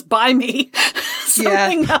can't just buy me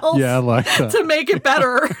something else I like that. to make it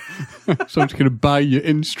better. So I'm just going to buy your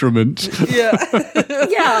instrument. Yeah.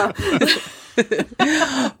 Yeah.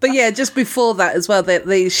 But yeah, just before that as well,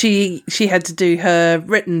 she had to do her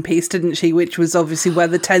written piece, didn't she? Which was obviously where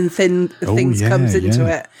the 10 things comes into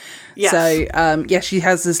it. Yes. So, she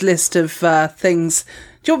has this list of things.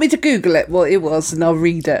 Do you want me to Google it, what it was, and I'll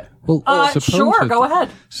read it? Well, sure, go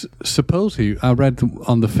ahead. Supposedly, I read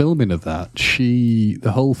on the filming of that,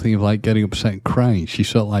 the whole thing of like getting upset and crying, she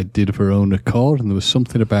sort of like did of her own accord, and there was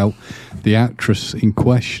something about the actress in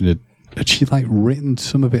question had she like written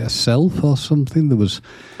some of it herself or something? There was.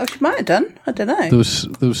 Oh, she might have done. I don't know. There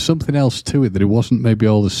was something else to it that it wasn't maybe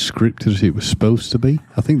all as scripted as it was supposed to be.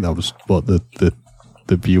 I think that was what the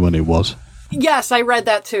view on it was. Yes, I read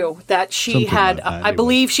that too. That she something had, like that, anyway. I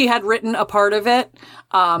believe she had written a part of it,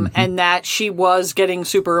 and that she was getting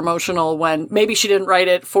super emotional when maybe she didn't write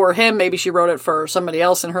it for him, maybe she wrote it for somebody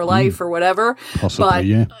else in her life or whatever. Possibly,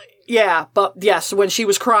 yeah. Yeah, but yes, when she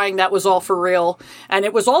was crying, that was all for real. And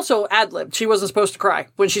it was also ad-libbed. She wasn't supposed to cry.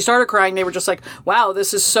 When she started crying, they were just like, wow,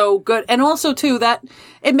 this is so good. And also, too, that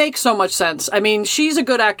it makes so much sense. I mean, she's a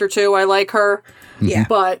good actor, too. I like her. Yeah.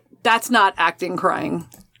 But that's not acting crying.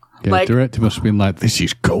 Yeah, like, director must have been like, this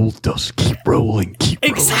is gold dust. Keep rolling, keep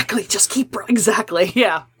rolling. Exactly. Just keep exactly.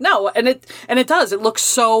 Yeah. No, and it does. It looks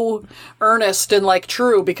so earnest and like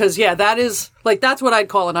true because that is like that's what I'd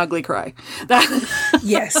call an ugly cry.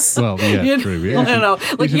 Yes. Well, yeah, true. I don't know.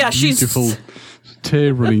 Like she's beautiful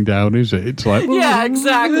tear running down, is it? It's like yeah,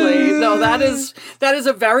 exactly. No, that is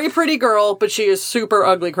a very pretty girl, but she is super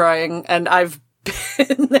ugly crying, and I've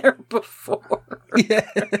been there before. Yeah.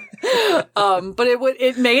 But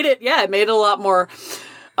it made it a lot more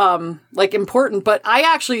like important. But I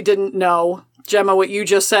actually didn't know, Gemma, what you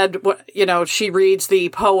just said. She reads the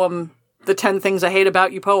poem, the 10 Things I Hate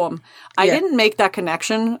About You poem. I didn't make that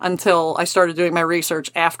connection until I started doing my research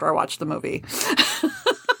after I watched the movie.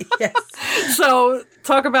 Yes. So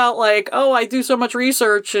talk about like, oh, I do so much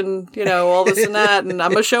research and all this and that, and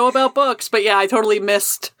I'm a show about books. But yeah, I totally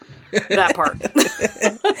missed that part.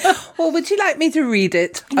 Well, would you like me to read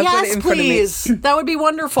it? I've got it in front of me. Please. That would be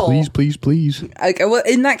wonderful. Please, please, please. Okay, well,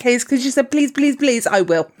 in that case, because you said please, please, please, I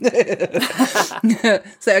will.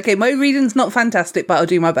 So, okay, my reading's not fantastic, but I'll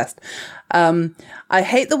do my best. I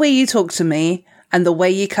hate the way you talk to me and the way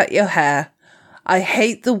you cut your hair. I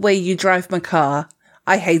hate the way you drive my car.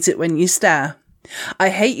 I hate it when you stare. I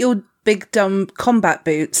hate your big dumb combat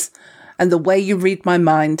boots and the way you read my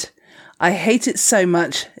mind. I hate it so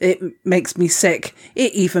much, it makes me sick.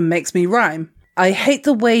 It even makes me rhyme. I hate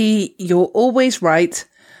the way you're always right.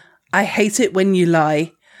 I hate it when you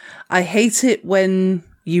lie. I hate it when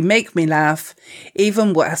you make me laugh.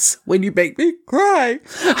 Even worse, when you make me cry.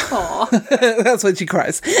 That's when she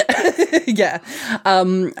cries. Yeah.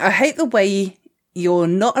 I hate the way you're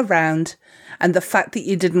not around and the fact that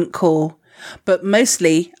you didn't call. But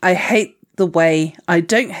mostly, I hate the way I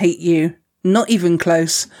don't hate you. Not even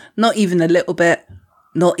close. Not even a little bit.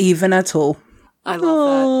 Not even at all. I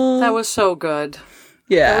love that. That was so good.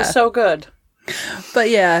 Yeah. That was so good. But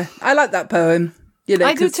yeah, I like that poem. You know,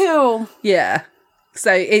 I do too. Yeah.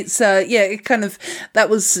 So it's, it kind of, that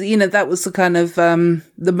was the kind of,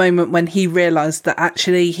 the moment when he realised that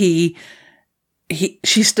actually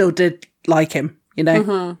she still did like him, you know?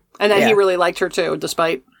 Mm-hmm. And that he really liked her too,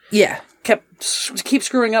 despite keep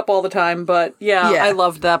screwing up all the time. But yeah. I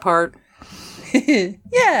loved that part.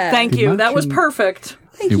 Yeah. Thank you. That was perfect.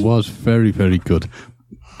 It was very, very good.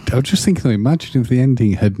 I was just thinking, imagine if the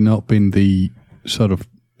ending had not been the sort of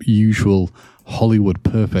usual Hollywood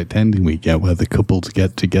perfect ending we get where the couples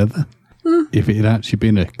get together. If it had actually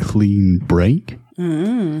been a clean break,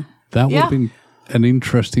 that would have been an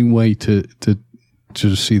interesting way to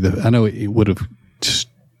see the. I know it would have,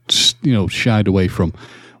 shied away from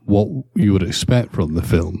what you would expect from the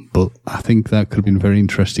film, but I think that could have been very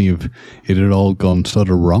interesting if it had all gone sort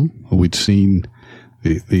of wrong, or we'd seen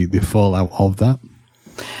the fallout of that.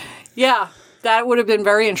 Yeah, that would have been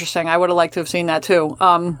very interesting. I would have liked to have seen that too.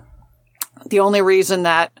 The only reason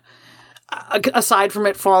that, aside from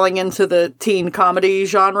it falling into the teen comedy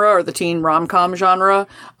genre or the teen rom-com genre,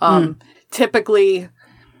 typically,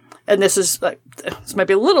 and this might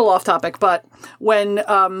be a little off topic, but when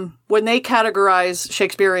they categorize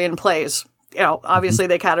Shakespearean plays, obviously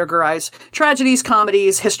they categorize tragedies,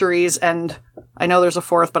 comedies, histories, and I know there's a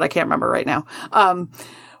fourth, but I can't remember right now.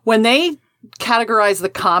 When they categorize the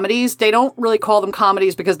comedies, they don't really call them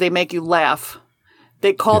comedies because they make you laugh.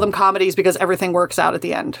 They call them comedies because everything works out at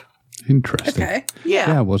the end. Interesting. Okay.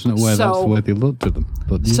 Yeah. I wasn't aware that's the way they looked at them.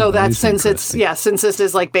 But that since this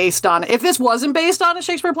is like based on, if this wasn't based on a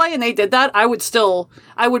Shakespeare play and they did that, I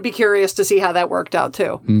would be curious to see how that worked out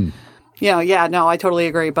too. I totally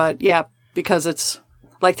agree. But yeah, because it's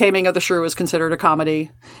like Taming of the Shrew is considered a comedy.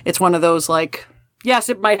 It's one of those like, yes,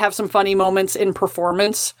 it might have some funny moments in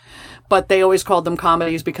performance, but they always called them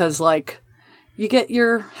comedies because like you get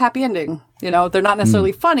your happy ending. They're not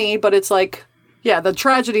necessarily funny, but it's like, yeah, the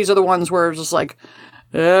tragedies are the ones where it's just like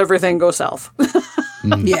everything goes south.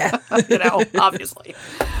 Yeah. Obviously.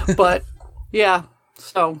 But yeah.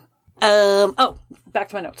 So, back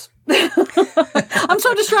to my notes. I'm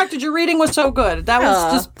so distracted. Your reading was so good.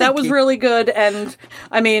 That was really good. And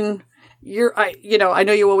I mean, I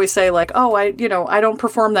know you always say like, I don't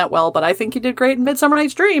perform that well, but I think you did great in Midsummer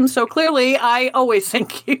Night's Dream. So clearly I always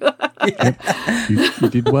think you. You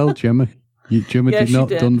did well, Gemma. Gemma did not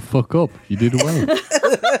done fuck up. You did well.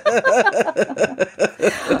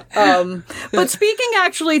 But speaking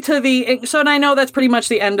actually and I know that's pretty much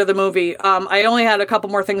the end of the movie. I only had a couple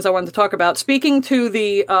more things I wanted to talk about. Speaking to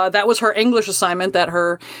that was her English assignment that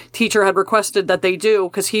her teacher had requested that they do,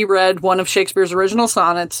 because he read one of Shakespeare's original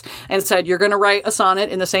sonnets and said, you're going to write a sonnet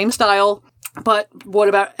in the same style, but what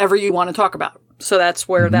about ever you want to talk about? So that's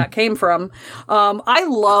where that came from. I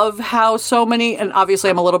love how so many, and obviously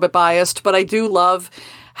I'm a little bit biased, but I do love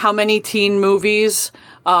how many teen movies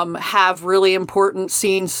have really important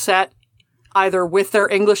scenes set either with their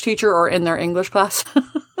English teacher or in their English class.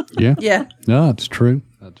 Yeah. Yeah. No, that's true.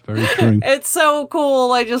 That's very true. It's so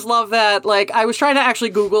cool. I just love that. Like, I was trying to actually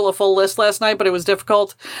Google a full list last night, but it was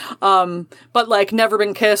difficult. But like Never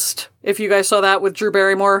Been Kissed, if you guys saw that with Drew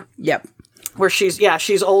Barrymore. Yep. Where she's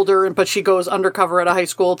older, but she goes undercover at a high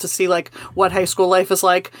school to see like what high school life is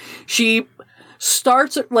like. She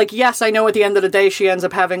starts like, yes, I know at the end of the day she ends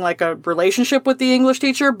up having like a relationship with the English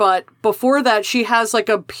teacher, but before that she has like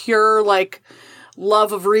a pure like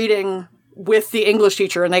love of reading with the English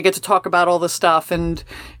teacher, and they get to talk about all this stuff. And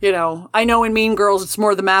I know in Mean Girls it's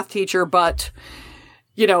more the math teacher, but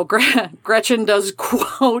Gretchen does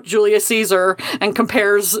quote Julius Caesar and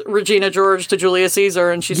compares Regina George to Julius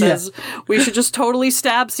Caesar, and she says, we should just totally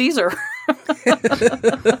stab Caesar.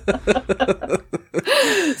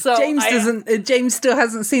 So James still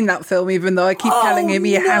hasn't seen that film, even though I keep telling him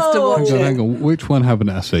he has to watch it. Hang on. Which one haven't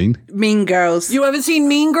I seen? Mean Girls. You haven't seen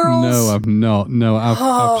Mean Girls? No, I've not. No,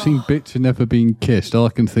 I've seen bits of Never Been Kissed. All I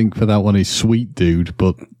can think for that one is Sweet Dude,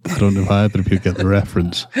 but I don't know if either of you get the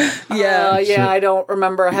reference. Yeah. I don't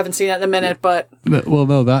remember. I haven't seen it in a minute, but... Well,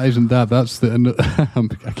 no, that isn't that. That's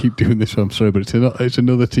the... I keep doing this, so I'm sorry, but it's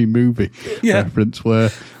another teen movie reference where...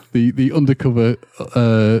 The undercover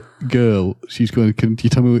girl, she's going, can you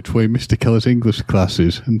tell me which way Mr. Keller's English class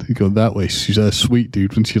is? And they go that way. She's a sweet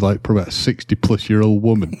dude when she's like probably a 60-plus-year-old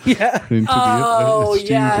woman. Yeah.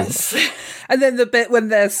 Yes. And then the bit when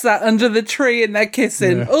they're sat under the tree and they're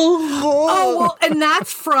kissing. Yeah. Oh, well, and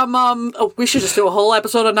that's from, we should just do a whole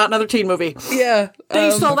episode of Not Another Teen Movie. Yeah.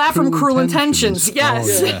 They stole that from Cruel Intentions.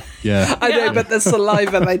 Yes. Oh, yeah. I know, but the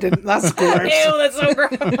saliva they didn't. That's gross. Ew, that's so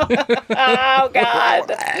gross. Oh,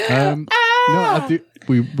 God.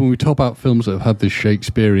 When we talk about films that have had this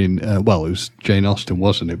Shakespearean, it was Jane Austen,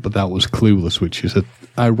 wasn't it? But that was Clueless, which is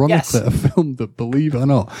ironically a film that, believe it or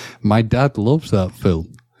not, my dad loves that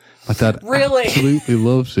film. My dad absolutely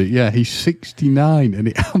loves it. Yeah, he's 69 and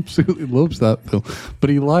he absolutely loves that film.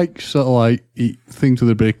 But he likes sort of like things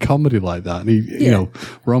with a bit of comedy like that. And you know,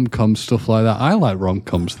 rom-coms, stuff like that. I like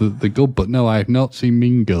rom-coms, they're good. But no, I have not seen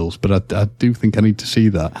Mean Girls, but I do think I need to see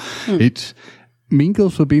that. Mean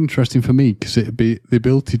Girls would be interesting for me because it'd be the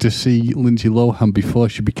ability to see Lindsay Lohan before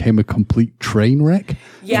she became a complete train wreck.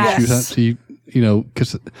 Yes. She was actually,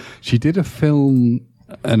 because she did a film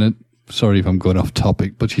and sorry if I'm going off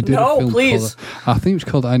topic, but she did a film please. I think it was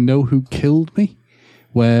called I Know Who Killed Me,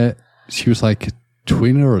 where she was like a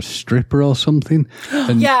twinner or a stripper or something.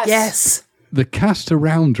 And Yes. the cast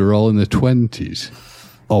around her all in their 20s,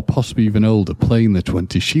 or possibly even older, playing the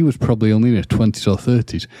 20s. She was probably only in her 20s or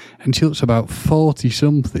 30s, and she looks about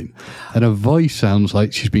 40-something, and her voice sounds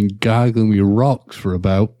like she's been gargling with rocks for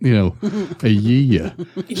about, a year.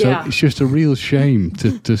 So it's just a real shame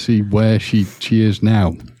to see where she is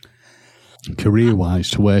now, career-wise,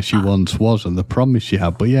 to where she once was and the promise she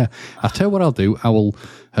had. But yeah, I'll tell you what I'll do. I will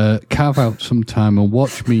carve out some time and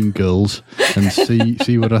watch Mean Girls and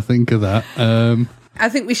see what I think of that. I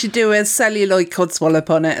think we should do a celluloid codswallop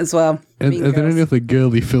on it as well. Are there any other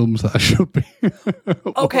girly films that I should be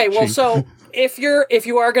Okay, well, so if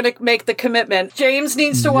you are going to make the commitment, James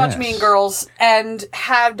needs to watch Mean Girls. And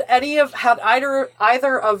had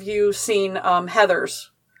either of you seen Heathers?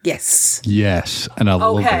 Yes. Yes, and I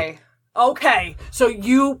love it. Okay, so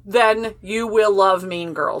you will love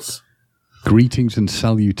Mean Girls. Greetings and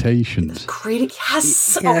salutations.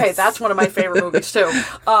 Yes. Okay, that's one of my favorite movies too.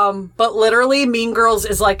 But literally, Mean Girls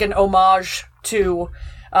is like an homage to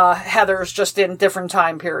Heathers, just in different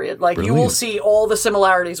time period. Like Brilliant. You will see all the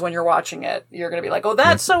similarities when you're watching it. You're going to be like, oh,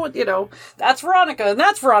 that's so, that's Veronica, and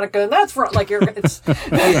that's Veronica, and that's Veronica. Like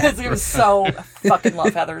it was so fucking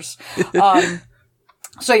love Heathers.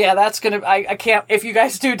 So yeah, that's gonna. I can't. If you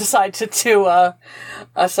guys do decide to do a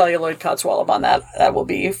celluloid codswallop on that, that will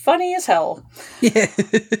be funny as hell. Yeah.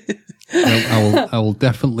 I will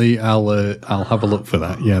definitely. I'll have a look for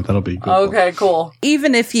that. Yeah, that'll be good. Okay, cool.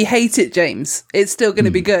 Even if you hate it, James, it's still going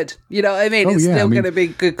to be good. You know what I mean? It's still going to be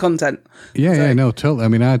good content. Yeah, no, totally. I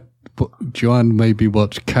mean, Joanne maybe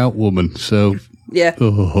watched Catwoman, so. Yeah.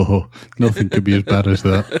 Oh, nothing could be as bad as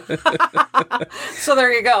that. So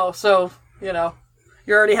there you go. So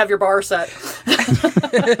you already have your bar set.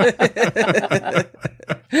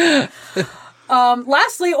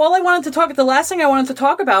 Lastly, the last thing I wanted to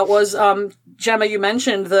talk about was, Gemma, you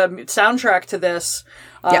mentioned the soundtrack to this.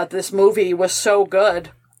 This movie was so good.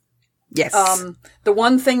 Yes. The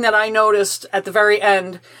one thing that I noticed at the very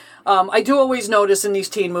end, I do always notice in these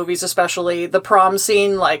teen movies, especially the prom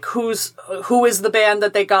scene, like who is the band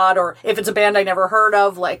that they got, or if it's a band I never heard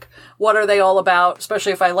of, like what are they all about,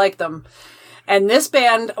 especially if I like them. And this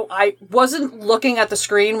band, I wasn't looking at the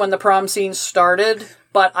screen when the prom scene started,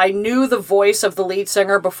 but I knew the voice of the lead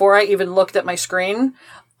singer before I even looked at my screen.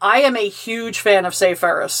 I am a huge fan of Say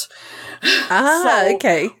Ferris.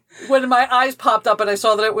 Okay. When my eyes popped up and I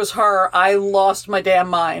saw that it was her, I lost my damn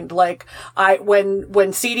mind. Like, when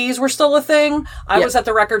CDs were still a thing, I was at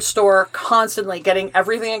the record store constantly getting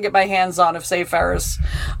everything I get my hands on of Say Ferris.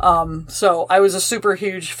 So I was a super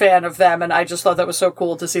huge fan of them, and I just thought that was so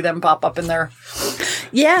cool to see them pop up in there.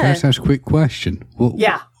 Yeah. Can I just ask a quick question? Well,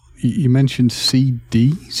 yeah. You mentioned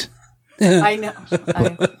CDs? I know.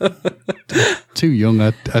 Too young.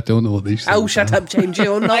 I don't know what these things are. Shut up, James.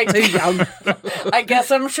 You're not too young. I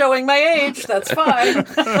guess I'm showing my age. That's fine.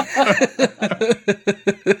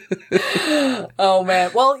 Oh,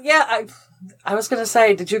 man. Well, yeah, I was going to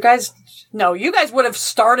say, did you guys... No, you guys would have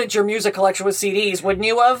started your music collection with CDs, wouldn't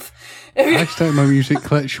you have? I started my music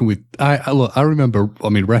collection with... I remember,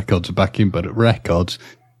 records are back in, but records,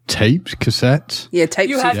 tapes, cassettes. Yeah, tapes.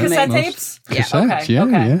 You have cassette tapes? Cassettes,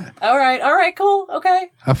 yeah. All right, cool, okay.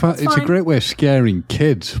 I found it's a great way of scaring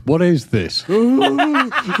kids. What is this?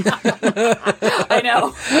 I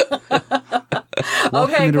know.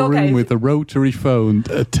 Walking in a room with a rotary phone,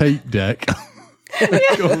 a tape deck.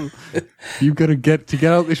 You've got to get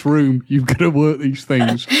out this room. You've got to work these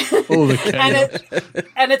things. Oh, the chaos.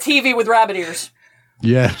 And a TV with rabbit ears.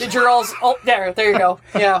 Yeah. Did your alls? Oh, there you go.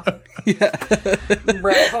 Yeah.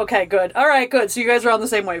 Right. Okay. Good. All right. Good. So you guys are on the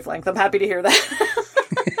same wavelength. I'm happy to hear that.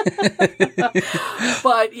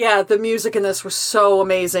 But yeah, the music in this was so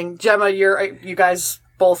amazing. Gemma, you guys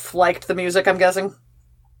both liked the music, I'm guessing.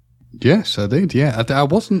 Yes, I did. Yeah,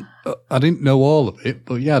 I didn't know all of it,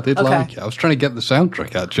 but yeah, I did like it. I was trying to get the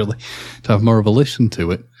soundtrack actually to have more of a listen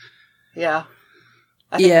to it. Yeah,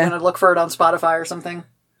 I think I'm going to look for it on Spotify or something.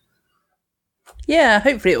 Yeah,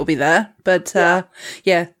 hopefully it will be there. But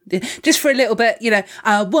just for a little bit,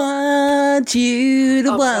 I want you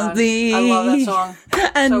to want me. I love that song.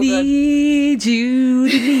 I need you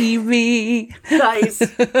to need me. Nice.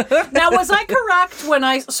 Now, was I correct when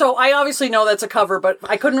I obviously know that's a cover, but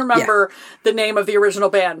I couldn't remember the name of the original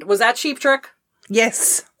band. Was that Cheap Trick?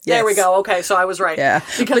 Yes. There we go. Okay, so I was right. Yeah.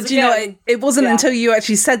 Because, it wasn't until you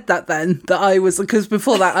actually said that then that I was, because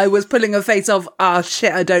before that I was pulling a face of,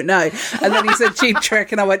 shit, I don't know. And then he said Cheap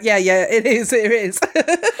Trick and I went, yeah, it is.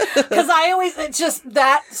 Because it's just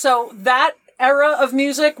that, so that era of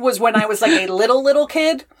music was when I was like a little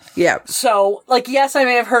kid. Yeah. So, yes, I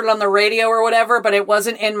may have heard it on the radio or whatever, but it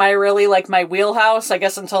wasn't in my wheelhouse, I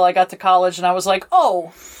guess, until I got to college and I was like,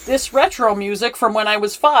 oh, this retro music from when I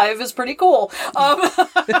was 5 is pretty cool.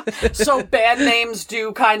 So band names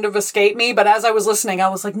do kind of escape me, but as I was listening, I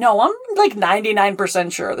was like, no, I'm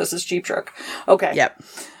 99% sure this is Cheap Trick. Okay. Yep.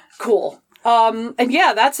 Cool. And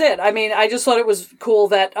yeah, that's it. I mean, I just thought it was cool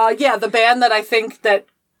that, the band that I think that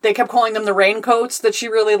they kept calling them the Raincoats that she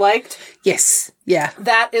really liked. Yes. Yeah.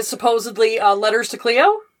 That is supposedly Letters to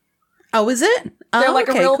Cleo. Oh, is it? They're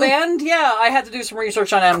a real band. Yeah, I had to do some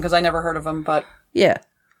research on them because I never heard of them, but yeah.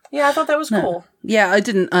 Yeah, I thought that was cool. Yeah, I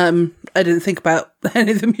didn't think about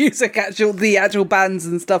any of the music, the actual bands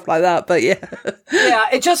and stuff like that, but yeah. Yeah,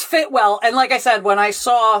 it just fit well. And like I said, when I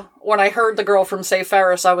heard the girl from Say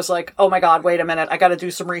Ferris, I was like, oh my God, wait a minute, I got to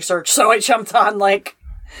do some research. So I jumped on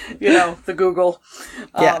the Google.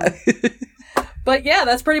 Yeah. But yeah,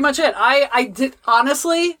 that's pretty much it. I did,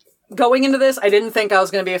 honestly, going into this, I didn't think I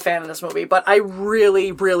was going to be a fan of this movie, but I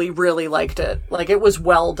really, really, really liked it. It was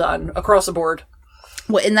well done across the board.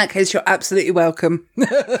 Well, in that case, you're absolutely welcome.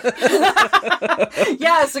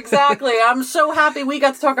 Yes, exactly. I'm so happy we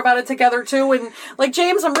got to talk about it together too. And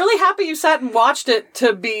James, I'm really happy you sat and watched it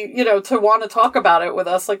to be, to want to talk about it with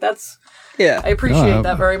us. That's, I appreciate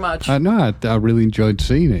that very much. I know. I really enjoyed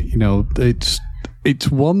seeing it.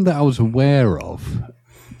 It's one that I was aware of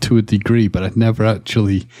to a degree, but I'd never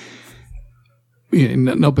actually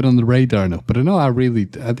not been on the radar enough. But I know I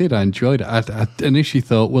did. I enjoyed it. I initially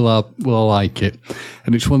thought, I like it.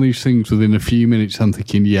 And it's one of these things within a few minutes I'm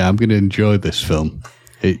thinking, yeah, I'm going to enjoy this film.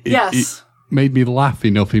 It made me laugh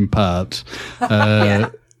enough in parts. I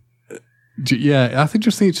think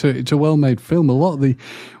it's a well-made film. A lot of the...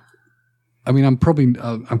 I mean, I'm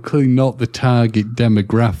clearly not the target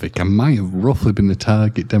demographic. I might have roughly been the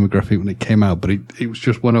target demographic when it came out, but it was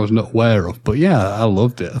just one I was not aware of. But yeah, I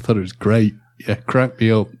loved it. I thought it was great. Yeah, cracked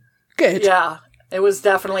me up. Good. Yeah, it was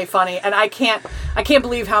definitely funny. And I can't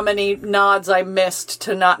believe how many nods I missed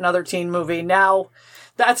to Not Another Teen Movie. Now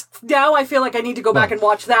I feel like I need to go back and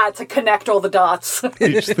watch that to connect all the dots.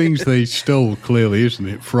 It's things they stole, clearly, isn't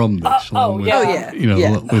it, from this?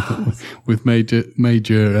 With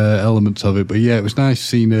major elements of it. But yeah, it was nice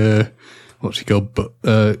seeing what's he called?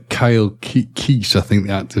 Kyle Keese, I think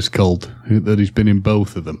the actor's called, that he's been in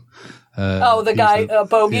both of them. The guy,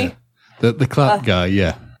 Bogey? Yeah. The clap guy,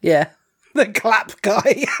 yeah. Yeah. The clap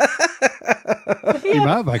guy. He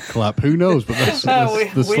might have had clap, who knows? But that's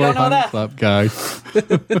the slow hand clap guy.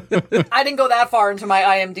 I didn't go that far into my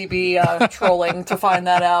IMDb trolling to find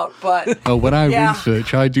that out, but... Oh, when I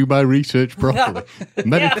research, I do my research properly.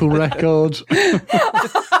 Medical records,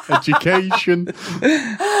 education,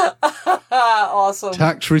 awesome.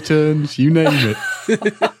 Tax returns, you name it.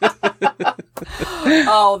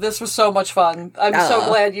 Oh, this was so much fun. I'm so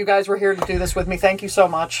glad you guys were here to do this with me. Thank you so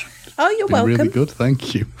much. Oh, you're welcome. Really good,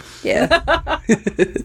 thank you. Yeah.